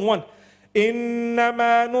 I don't want.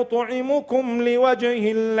 إنما نطعمكم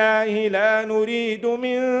لوجه الله لا نريد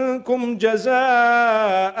منكم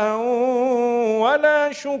جزاء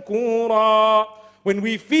ولا شكورا. When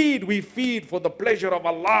we feed for the pleasure of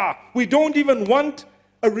Allah. We don't even want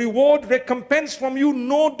a reward, recompense from you,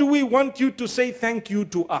 nor do we want you to say thank you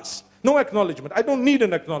to us. No acknowledgement. I don't need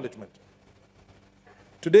an acknowledgement.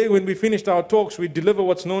 Today when we finished our talks, we deliver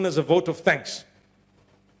what's known as a vote of thanks.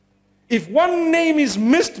 If one name is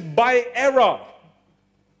missed by error,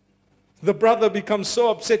 the brother becomes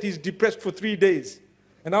so upset he's depressed for 3 days.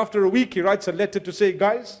 And after a week he writes a letter to say,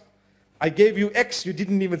 guys, I gave you X, you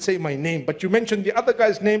didn't even say my name, but you mentioned the other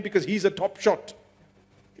guy's name because he's a top shot.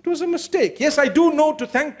 It was a mistake. Yes, I do know to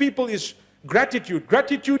thank people is gratitude.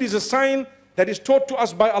 Gratitude is a sign that is taught to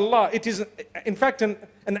us by Allah. It is in fact an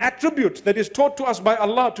attribute that is taught to us by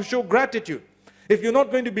Allah to show gratitude. If you're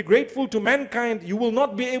not going to be grateful to mankind, you will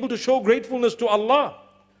not be able to show gratefulness to Allah.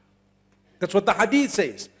 That's what the hadith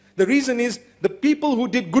says. The reason is, the people who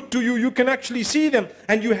did good to you, you can actually see them,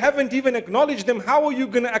 and you haven't even acknowledged them. How are you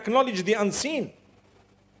going to acknowledge the unseen?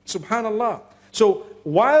 Subhanallah. So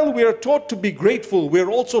while we are taught to be grateful, we are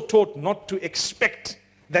also taught not to expect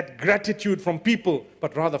that gratitude from people,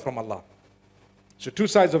 but rather from Allah. So two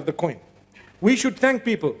sides of the coin. We should thank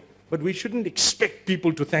people, but we shouldn't expect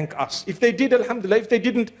people to thank us. If they did, alhamdulillah. If they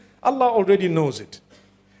didn't, Allah already knows it.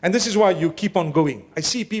 And this is why you keep on going. I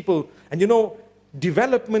see people, and you know,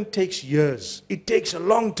 development takes years. It takes a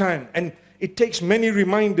long time, and it takes many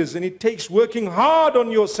reminders, and it takes working hard on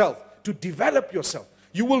yourself to develop yourself.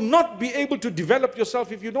 You will not be able to develop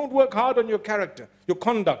yourself if you don't work hard on your character, your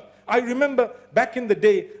conduct. I remember back in the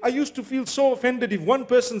day, I used to feel so offended if one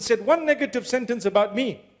person said one negative sentence about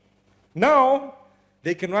me. Now,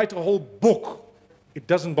 they can write a whole book. It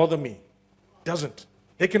doesn't bother me. It doesn't.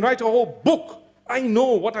 They can write a whole book. I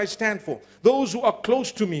know what I stand for. Those who are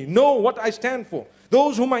close to me know what I stand for.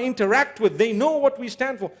 Those whom I interact with, they know what we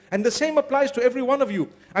stand for. And the same applies to every one of you.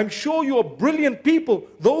 I'm sure you are brilliant people.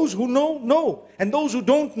 Those who know, know. And those who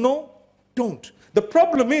don't know, don't. The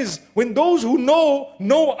problem is, when those who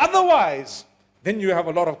know otherwise, then you have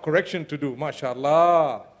a lot of correction to do.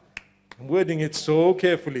 MashaAllah. I'm wording it so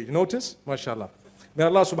carefully. You notice? MashaAllah. May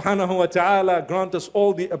Allah subhanahu wa ta'ala grant us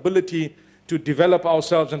all the ability to develop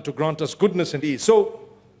ourselves and to grant us goodness and ease. So,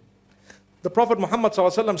 the Prophet Muhammad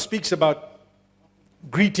sallallahu alaihi wasallam speaks about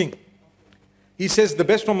greeting. He says, the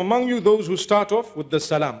best from among you, those who start off with the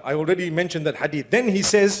salam. I already mentioned that hadith. Then he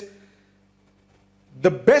says,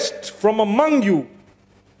 the best from among you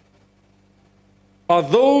are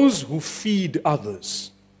those who feed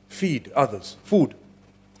others. Feed others. Food.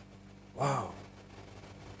 Wow.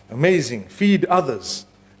 Amazing. Feed others.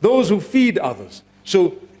 Those who feed others.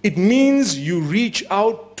 So it means you reach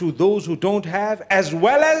out to those who don't have, as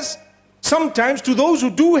well as sometimes to those who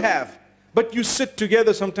do have. But you sit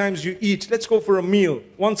together, sometimes you eat. Let's go for a meal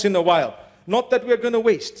once in a while. Not that we're going to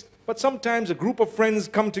waste, but sometimes a group of friends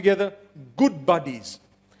come together, good buddies.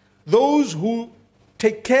 Those who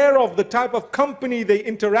take care of the type of company they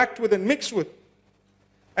interact with and mix with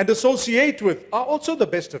and associate with are also the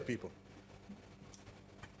best of people.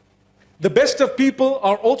 The best of people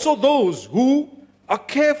are also those who are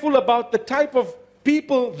careful about the type of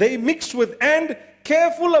people they mix with and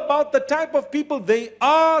careful about the type of people they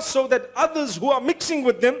are, so that others who are mixing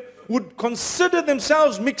with them would consider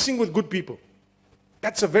themselves mixing with good people.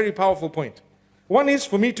 That's a very powerful point. One is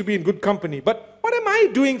for me to be in good company, but what am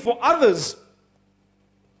I doing for others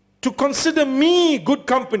to consider me good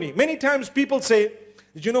company? Many times people say,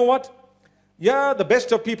 you know what? Yeah, the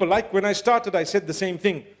best of people, like when I started, I said the same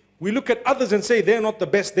thing. We look at others and say, they're not the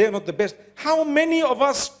best, they're not the best. How many of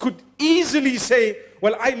us could easily say,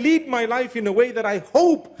 well, I lead my life in a way that I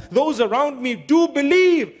hope those around me do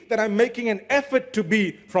believe that I'm making an effort to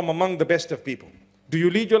be from among the best of people. Do you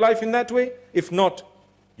lead your life in that way? If not,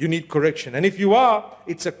 you need correction. And if you are,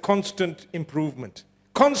 it's a constant improvement.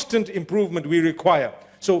 Constant improvement we require.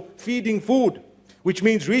 So feeding food, which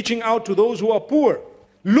means reaching out to those who are poor,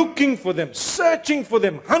 looking for them, searching for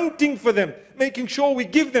them, hunting for them, making sure we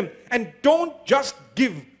give them. And don't just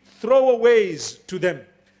give throwaways to them.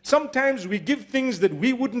 Sometimes we give things that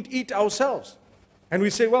we wouldn't eat ourselves. And we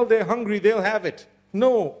say, well, they're hungry, they'll have it.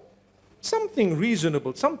 No. Something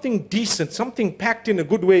reasonable, something decent, something packed in a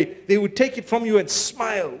good way. They would take it from you and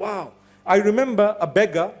smile. Wow. I remember a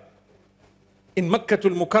beggar in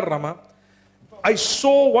Makkatul Mukarramah. I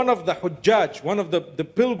saw one of the Hujjaj, one of the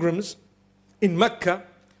pilgrims in Mecca,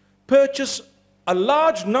 purchase a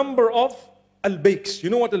large number of al-Baiks. You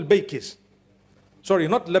know what al-Baik is? Sorry,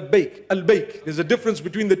 not labbaik, al-Baik. There's a difference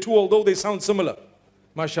between the two, although they sound similar.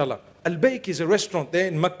 MashaAllah. Al-Baik is a restaurant there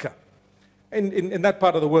in Mecca, in that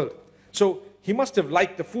part of the world. So he must have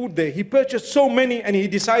liked the food there. He purchased so many and he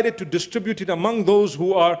decided to distribute it among those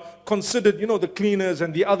who are considered, you know, the cleaners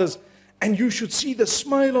and the others. And you should see the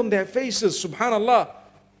smile on their faces, subhanallah,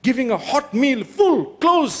 giving a hot meal, full,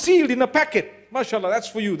 closed, sealed in a packet. MashaAllah, that's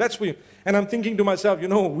for you, that's for you. And I'm thinking to myself, you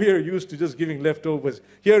know, we're used to just giving leftovers.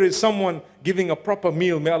 Here is someone giving a proper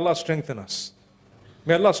meal. May Allah strengthen us.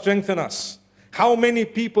 May Allah strengthen us. How many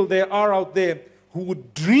people there are out there who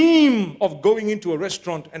would dream of going into a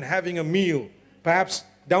restaurant and having a meal, perhaps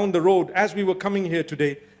down the road. As we were coming here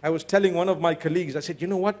today, I was telling one of my colleagues, I said, you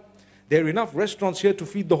know what? There are enough restaurants here to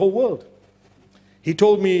feed the whole world. He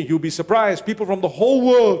told me, you'll be surprised, people from the whole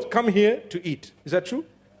world come here to eat. Is that true?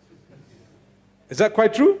 Is that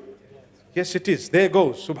quite true? Yes, it is. There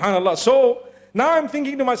goes. Subhanallah. So now I'm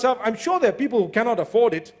thinking to myself, I'm sure there are people who cannot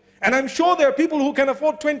afford it. And I'm sure there are people who can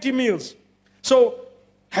afford 20 meals. So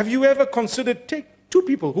have you ever considered, take 2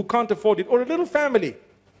 people who can't afford it, or a little family,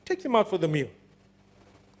 take them out for the meal.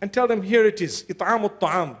 and tell them, here it is, it'amut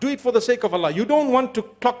ta'am. Do it for the sake of Allah. You don't want to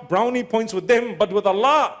clock brownie points with them, but with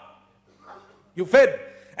Allah. You fed.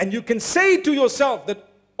 And you can say to yourself that,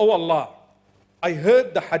 oh Allah, I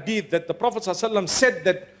heard the hadith that the Prophet ﷺ said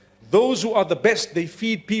that those who are the best, they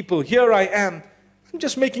feed people. Here I am. I'm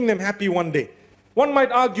just making them happy one day. One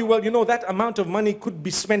might argue, well, you know, that amount of money could be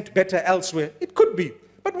spent better elsewhere. It could be.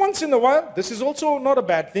 But once in a while, this is also not a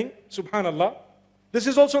bad thing. Subhanallah. This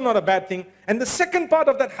is also not a bad thing. And the second part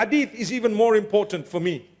of that hadith is even more important for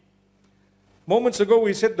me. Moments ago,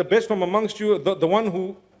 we said the best from amongst you, the one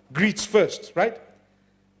who greets first, right?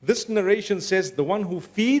 This narration says the one who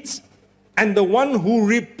feeds and the one who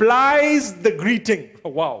replies the greeting. Oh,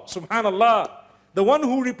 wow, subhanallah. The one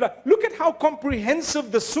who replies. Look at how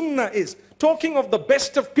comprehensive the sunnah is. Talking of the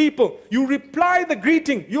best of people. You reply the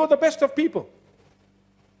greeting. You are the best of people.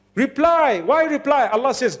 Reply. Why reply?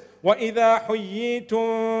 Allah says, وَإِذَا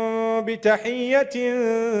حُيِّيتُم بِتَحِيَّةٍ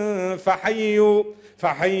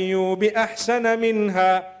فَحَيُّوا بِأَحْسَنَ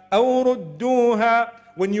مِنْهَا أَوْ رُدُّوهَا.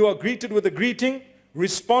 When you are greeted with a greeting,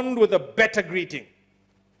 respond with a better greeting.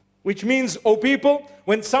 Which means, oh people,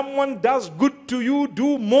 when someone does good to you,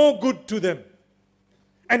 do more good to them.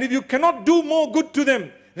 And if you cannot do more good to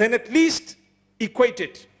them, then at least equate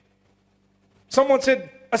it. Someone said,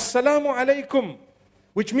 Assalaamu, Alaikum,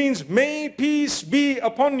 which means, may peace be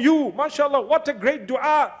upon you. MashaAllah, what a great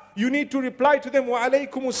dua. You need to reply to them, wa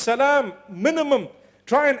alaykum assalam, minimum.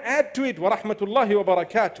 Try and add to it, wa rahmatullahi wa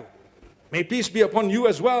barakatuh. May peace be upon you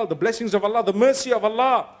as well, the blessings of Allah, the mercy of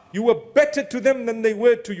Allah. You were better to them than they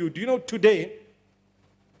were to you. Do you know today,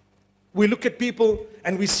 we look at people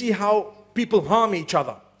and we see how people harm each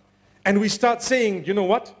other. And we start saying, you know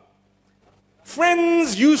what?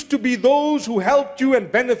 Friends used to be those who helped you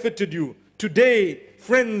and benefited you. Today,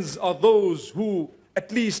 friends are those who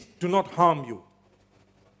at least do not harm you.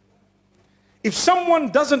 If someone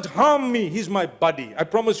doesn't harm me, he's my buddy. I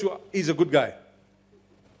promise you, he's a good guy.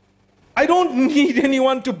 I don't need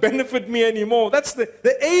anyone to benefit me anymore. That's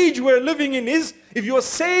the age we're living in is, if you are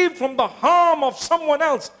saved from the harm of someone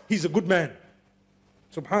else, he's a good man.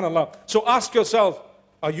 Subhanallah. So ask yourself,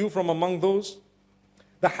 are you from among those?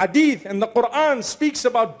 The hadith and the Quran speaks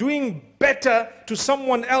about doing better to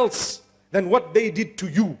someone else than what they did to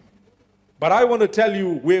you. But I want to tell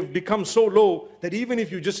you, we've become so low that even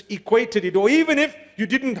if you just equated it, or even if you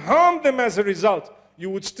didn't harm them as a result, you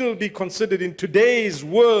would still be considered in today's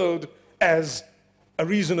world as a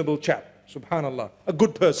reasonable chap. Subhanallah, a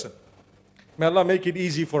good person. May Allah make it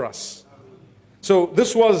easy for us. So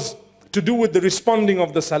this was to do with the responding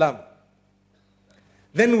of the salam.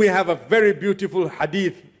 Then we have a very beautiful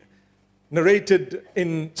hadith narrated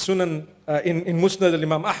in Sunan, in Musnad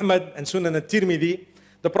al-Imam Ahmad and Sunan al-Tirmidhi.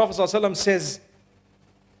 The Prophet ﷺ says,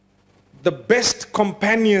 the best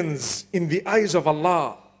companions in the eyes of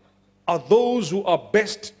Allah are those who are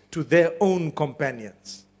best to their own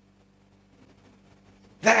companions.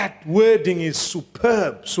 That wording is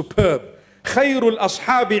superb, superb. خَيْرُ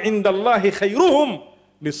الْأَصْحَابِ عِنْدَ اللَّهِ خَيْرُهُمْ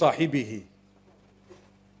لِصَاحِبِهِ.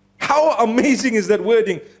 How amazing is that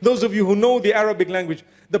wording? Those of you who know the Arabic language,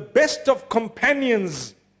 the best of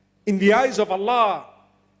companions in the eyes of Allah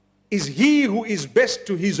is he who is best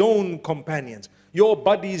to his own companions. Your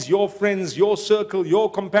buddies, your friends, your circle,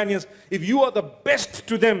 your companions. If you are the best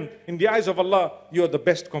to them in the eyes of Allah, you are the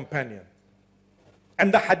best companion.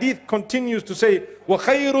 And the hadith continues to say,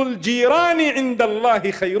 وَخَيْرُ الْجِيرَانِ عِنْدَ اللَّهِ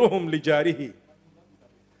خَيْرُهُمْ لِجَارِهِ.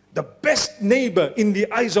 The best neighbor in the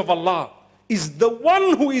eyes of Allah is the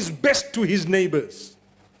one who is best to his neighbors.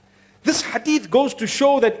 This hadith goes to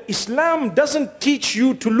show that Islam doesn't teach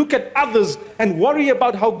you to look at others and worry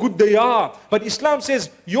about how good they are. But Islam says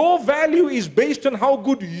your value is based on how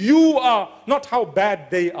good you are, not how bad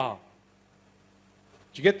they are.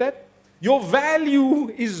 Did you get that? Your value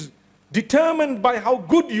is determined by how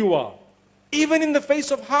good you are. Even in the face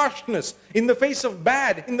of harshness, in the face of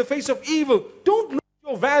bad, in the face of evil, don't look at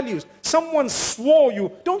your values. Someone swore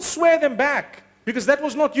you, don't swear them back. Because that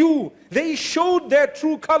was not you. They showed their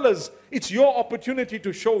true colors. It's your opportunity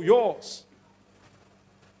to show yours.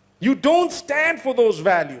 You don't stand for those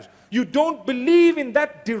values. You don't believe in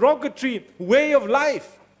that derogatory way of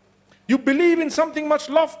life. You believe in something much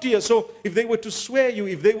loftier. So if they were to swear you,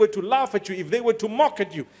 if they were to laugh at you, if they were to mock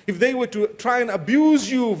at you, if they were to try and abuse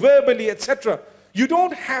you verbally, etc., you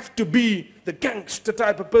don't have to be the gangster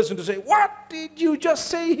type of person to say, what did you just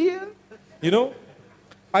say here? You know?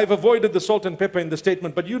 I've avoided the salt and pepper in the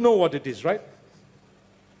statement, but you know what it is, right?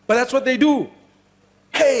 But that's what they do.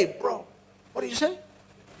 Hey, bro, what did you say?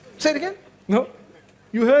 Say it again? No?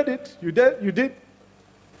 You heard it. You did. You did.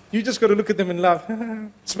 You just got to look at them and laugh.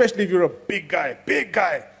 Especially if you're a big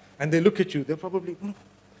guy, and they look at you, they'll probably,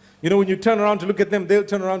 You know, when you turn around to look at them, they'll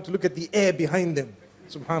turn around to look at the air behind them.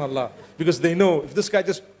 Subhanallah. Because they know, if this guy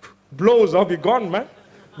just blows, I'll be gone, man.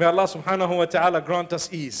 May Allah subhanahu wa ta'ala grant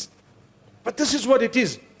us ease. But this is what it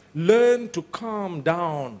is. Learn to calm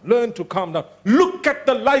down. Learn to calm down. Look at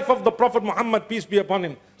the life of the Prophet Muhammad, peace be upon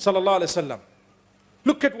him, sallallahu alaihi wasallam.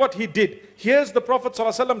 Look at what he did. Here's the Prophet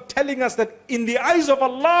sallallahu alaihi wasallam telling us that in the eyes of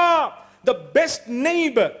Allah, the best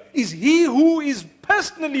neighbor is he who is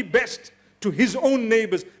personally best to his own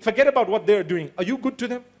neighbors. Forget about what they're doing. Are you good to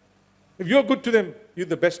them? If you're good to them, you're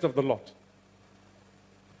the best of the lot.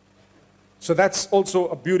 So that's also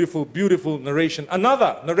a beautiful, beautiful narration.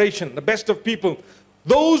 Another narration, the best of people.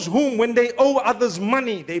 Those whom when they owe others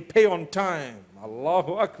money, they pay on time.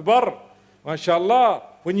 Allahu Akbar. MashaAllah.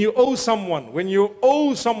 When you owe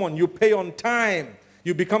someone, you pay on time.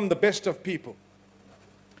 You become the best of people.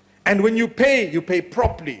 And when you pay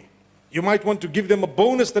properly. You might want to give them a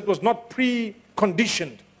bonus that was not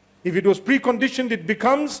pre-conditioned. If it was pre-conditioned, it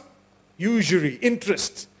becomes usury,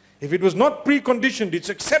 interest. If it was not pre-conditioned, it's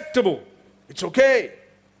acceptable. It's okay.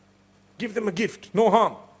 Give them a gift, no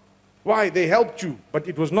harm. Why? They helped you, but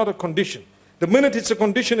it was not a condition. The minute it's a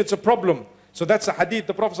condition, it's a problem. So that's a hadith.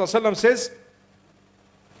 The Prophet ﷺ says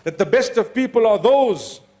that the best of people are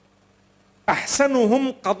those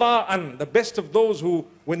أحسنهم قضاءً, the best of those who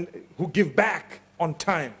give back on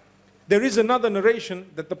time. There is another narration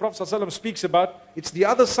that the Prophet ﷺ speaks about. It's the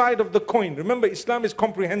other side of the coin. Remember, Islam is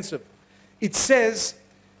comprehensive. It says,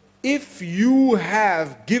 if you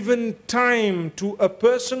have given time to a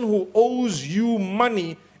person who owes you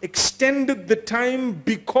money, extended the time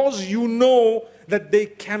because you know that they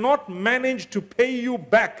cannot manage to pay you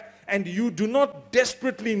back and you do not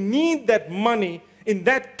desperately need that money, in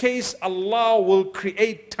that case, Allah will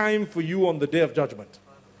create time for you on the Day of Judgment.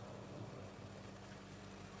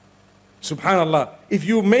 Subhanallah. If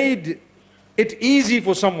you made it easy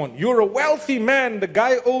for someone, you're a wealthy man, the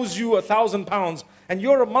guy owes you £1,000 and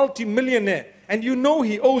you're a multi-millionaire and you know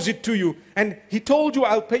he owes it to you and he told you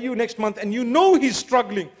I'll pay you next month and you know he's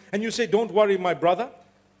struggling and you say, don't worry my brother,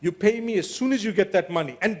 you pay me as soon as you get that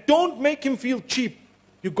money, and don't make him feel cheap.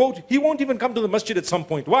 He won't even come to the masjid at some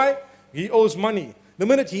point. Why? He owes money. The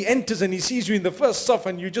minute he enters and he sees you in the first saf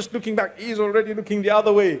and you're just looking back, he's already looking the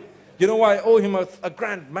other way. You know why? I owe him a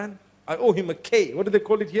grand, man. I owe him a K. What do they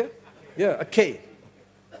call it here? Yeah, a K.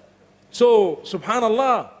 So,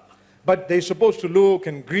 subhanallah. But they're supposed to look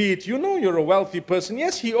and greet. You know you're a wealthy person.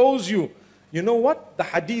 Yes, he owes you. You know what? The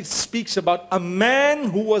hadith speaks about a man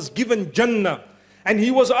who was given Jannah. And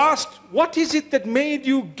he was asked, what is it that made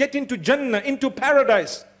you get into Jannah, into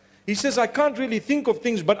paradise? He says, I can't really think of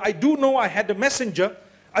things, but I do know I had a messenger.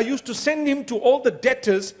 I used to send him to all the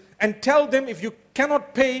debtors and tell them, if you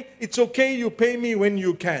cannot pay, it's okay, you pay me when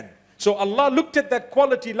you can. So Allah looked at that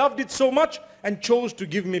quality, loved it so much, and chose to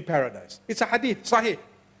give me paradise. It's a hadith, sahih.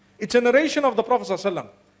 It's a narration of the Prophet ﷺ.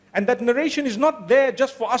 And that narration is not there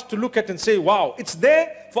just for us to look at and say, wow. It's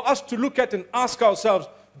there for us to look at and ask ourselves,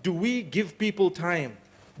 do we give people time?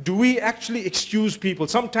 Do we actually excuse people?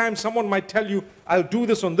 Sometimes someone might tell you, I'll do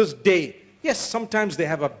this on this day. Yes, sometimes they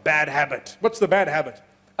have a bad habit. What's the bad habit?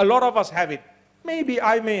 A lot of us have it. Maybe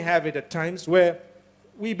I may have it at times where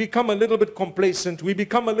we become a little bit complacent. We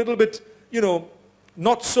become a little bit,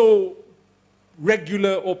 not so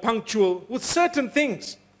regular or punctual with certain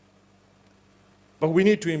things. But we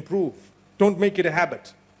need to improve. Don't make it a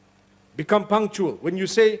habit. Become punctual. When you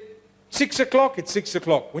say 6 o'clock, it's 6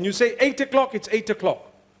 o'clock. When you say 8 o'clock, it's 8 o'clock.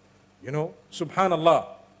 Subhanallah.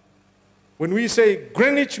 When we say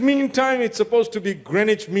Greenwich Mean Time, it's supposed to be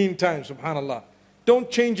Greenwich Mean Time, subhanallah.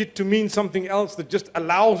 Don't change it to mean something else that just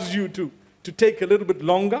allows you to take a little bit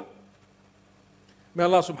longer. May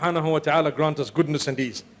Allah subhanahu wa ta'ala grant us goodness and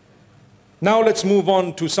ease. Now let's move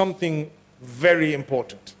on to something very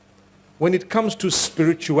important. When it comes to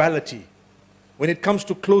spirituality, when it comes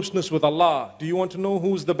to closeness with Allah, do you want to know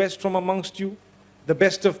who's the best from amongst you? The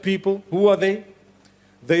best of people? Who are they?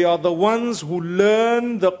 They are the ones who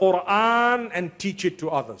learn the Quran and teach it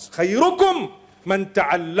to others. خَيْرُكُمْ مَنْ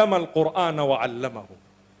تَعَلَّمَ الْقُرْآنَ وَعَلَّمَهُ.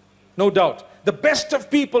 No doubt. The best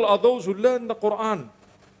of people are those who learn the Quran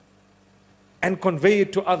and convey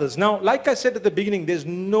it to others. Now, like I said at the beginning, there's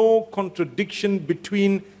no contradiction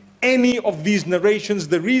between any of these narrations.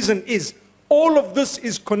 The reason is, all of this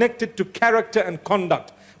is connected to character and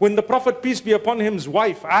conduct. When the Prophet, peace be upon him's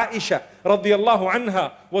wife, Aisha radiallahu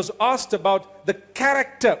anha, was asked about the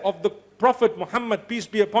character of the Prophet Muhammad, peace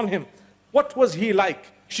be upon him, what was he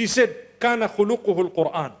like? She said, كَانَ خُلُقُهُ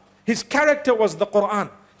الْقُرْآنِ. His character was the Quran.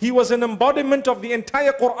 He was an embodiment of the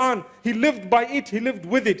entire Quran. He lived by it, he lived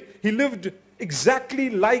with it. He lived exactly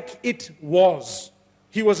like it was.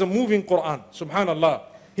 He was a moving Quran, subhanallah.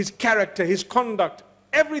 his character, his conduct,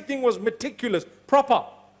 everything was meticulous, proper.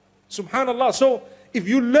 Subhanallah. So if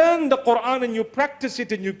you learn the Quran and you practice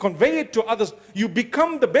it and you convey it to others, you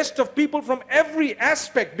become the best of people from every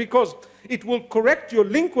aspect, because it will correct your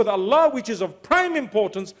link with Allah, which is of prime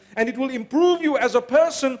importance, and it will improve you as a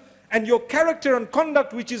person and your character and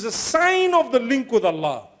conduct, which is a sign of the link with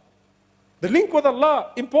Allah. The link with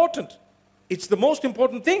Allah, important. It's the most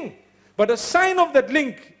important thing. But a sign of that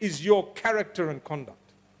link is your character and conduct.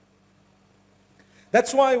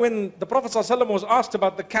 That's why when the Prophet ﷺ was asked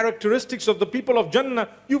about the characteristics of the people of Jannah,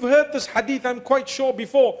 you've heard this hadith, I'm quite sure,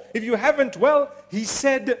 before. If you haven't, well, he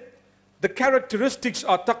said the characteristics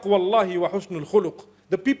are taqwallahi wa husnul khuluq.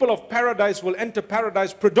 The people of paradise will enter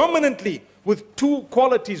paradise predominantly with two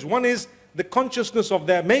qualities. One is the consciousness of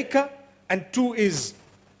their maker, and two is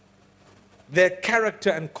their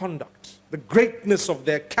character and conduct. The greatness of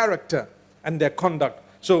their character and their conduct.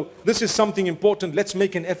 So this is something important. Let's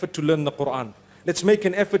make an effort to learn the Quran. Let's make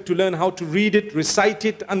an effort to learn how to read it, recite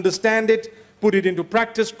it, understand it, put it into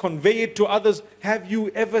practice, convey it to others. Have you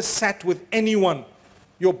ever sat with anyone,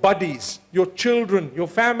 your buddies, your children, your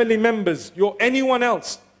family members, your anyone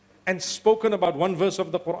else, and spoken about one verse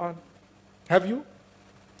of the Quran? Have you?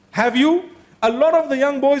 Have you? A lot of the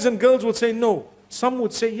young boys and girls would say no. Some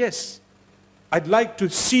would say yes. I'd like to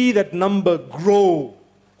see that number grow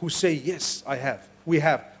who say yes, I have. We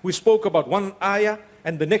have. We spoke about one ayah,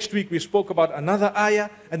 and the next week we spoke about another ayah,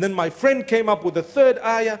 and then my friend came up with a third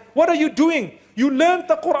ayah. What are you doing? You learned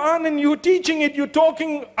the Quran and you're teaching it, you're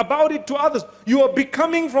talking about it to others. You are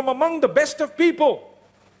becoming from among the best of people.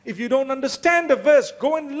 If you don't understand a verse,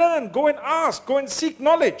 go and learn, go and ask, go and seek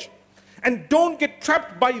knowledge. And don't get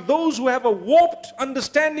trapped by those who have a warped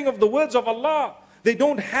understanding of the words of Allah. They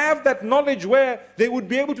don't have that knowledge where they would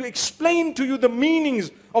be able to explain to you the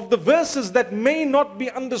meanings of the verses that may not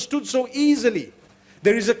be understood so easily.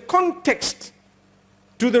 There is a context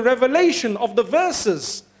to the revelation of the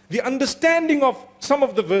verses. The understanding of some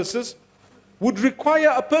of the verses would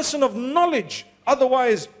require a person of knowledge.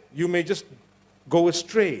 Otherwise, you may just go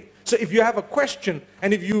astray. So if you have a question,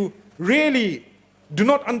 and if you really do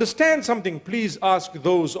not understand something, please ask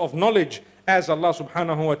those of knowledge, as Allah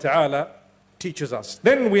subhanahu wa ta'ala teaches us.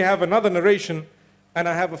 Then we have another narration, and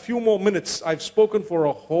I have a few more minutes. I've spoken for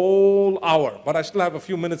a whole hour, but I still have a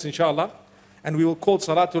few minutes, inshallah. And we will call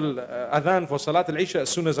Salatul Adhan for Salatul Isha as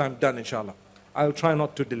soon as I'm done, inshallah. I'll try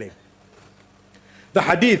not to delay. The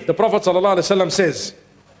hadith, the Prophet ﷺ says,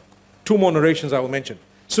 two more narrations I will mention.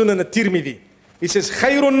 Sunan al-Tirmidhi. He says,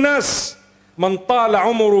 Khayrun nas man tala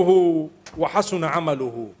umruhu wa hasuna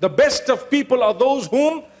amaluhu. The best of people are those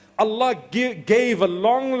whom Allah gave a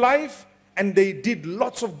long life, and they did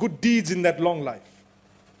lots of good deeds in that long life.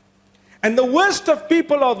 And the worst of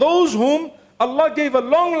people are those whom Allah gave a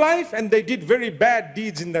long life and they did very bad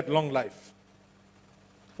deeds in that long life.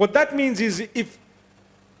 What that means is, if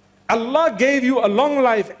Allah gave you a long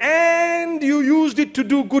life and you used it to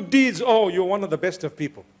do good deeds, oh, you're one of the best of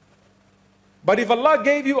people. But if Allah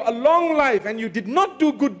gave you a long life and you did not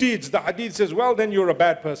do good deeds, the hadith says, well, then you're a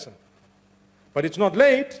bad person. But it's not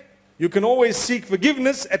late. You can always seek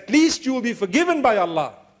forgiveness. At least you will be forgiven by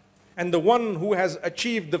Allah. And the one who has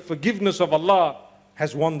achieved the forgiveness of Allah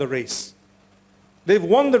has won the race. They've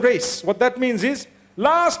won the race. What that means is,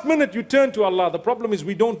 last minute you turn to Allah. The problem is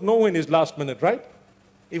we don't know when is last minute, right?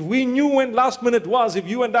 If we knew when last minute was, if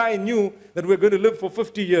you and I knew that we're going to live for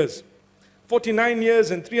 50 years, 49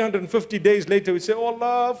 years and 350 days later, we say, oh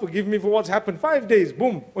Allah, forgive me for what's happened. 5 days,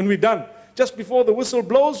 boom, when we're done. Just before the whistle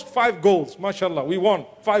blows, 5 goals. MashaAllah, we won,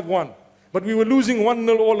 5-1. But we were losing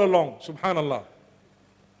 1-0 all along, subhanallah.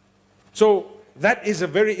 So that is a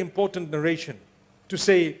very important narration, to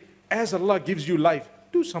say, as Allah gives you life,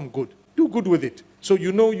 do some good. Do good with it. So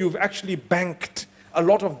you know you've actually banked a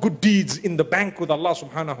lot of good deeds in the bank with Allah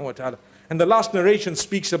subhanahu wa ta'ala. And the last narration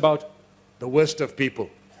speaks about the worst of people.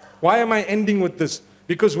 Why am I ending with this?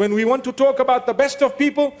 Because when we want to talk about the best of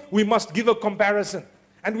people, we must give a comparison.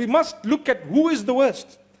 And we must look at who is the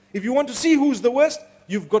worst. If you want to see who's the worst,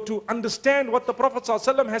 you've got to understand what the Prophet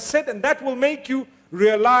ﷺ has said, and that will make you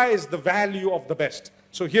realize the value of the best.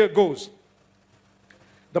 So here goes.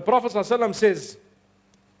 The Prophet ﷺ says,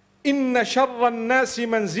 إِنَّ شَرَّ النَّاسِ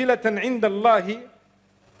مَنْزِلَةً عِنْدَ اللَّهِ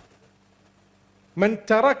مَنْ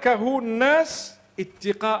تَرَكَهُ النَّاسِ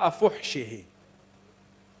اتِّقَاءَ فُحْشِهِ.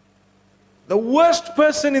 The worst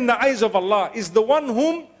person in the eyes of Allah is the one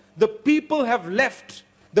whom the people have left.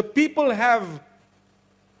 The people have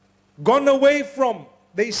gone away from.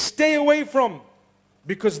 They stay away from,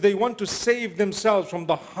 because they want to save themselves from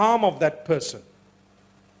the harm of that person.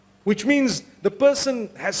 Which means the person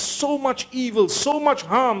has so much evil, so much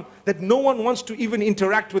harm, that no one wants to even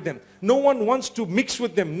interact with them. No one wants to mix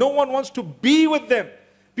with them. No one wants to be with them.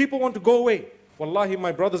 People want to go away. Wallahi,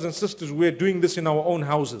 my brothers and sisters, we're doing this in our own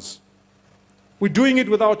houses. We're doing it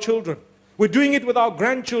with our children. We're doing it with our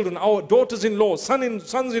grandchildren, our daughters-in-law,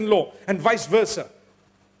 sons-in-law, and vice versa.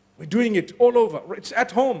 We're doing it all over. It's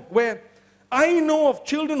at home, where I know of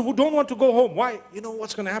children who don't want to go home. Why? You know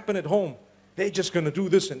what's going to happen at home? They're just going to do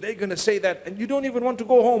this and they're going to say that, and you don't even want to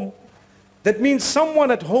go home. That means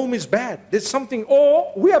someone at home is bad. There's something,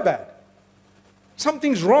 or we are bad.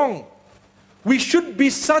 Something's wrong. We should be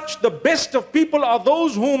such. The best of people are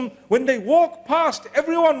those whom, when they walk past,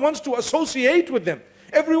 everyone wants to associate with them.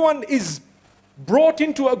 Everyone is brought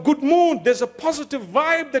into a good mood. There's a positive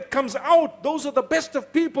vibe that comes out. Those are the best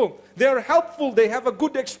of people. They're helpful. They have a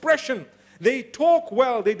good expression. They talk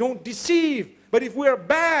well. They don't deceive. But if we're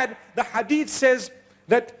bad, the hadith says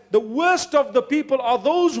that the worst of the people are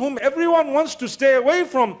those whom everyone wants to stay away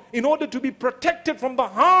from in order to be protected from the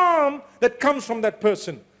harm that comes from that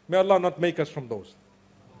person. May Allah not make us from those.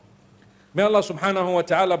 May Allah subhanahu wa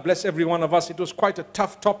ta'ala bless every one of us. It was quite a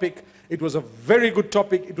tough topic. It was a very good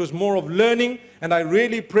topic. It was more of learning. And I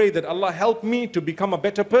really pray that Allah help me to become a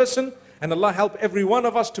better person. And Allah help every one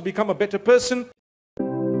of us to become a better person.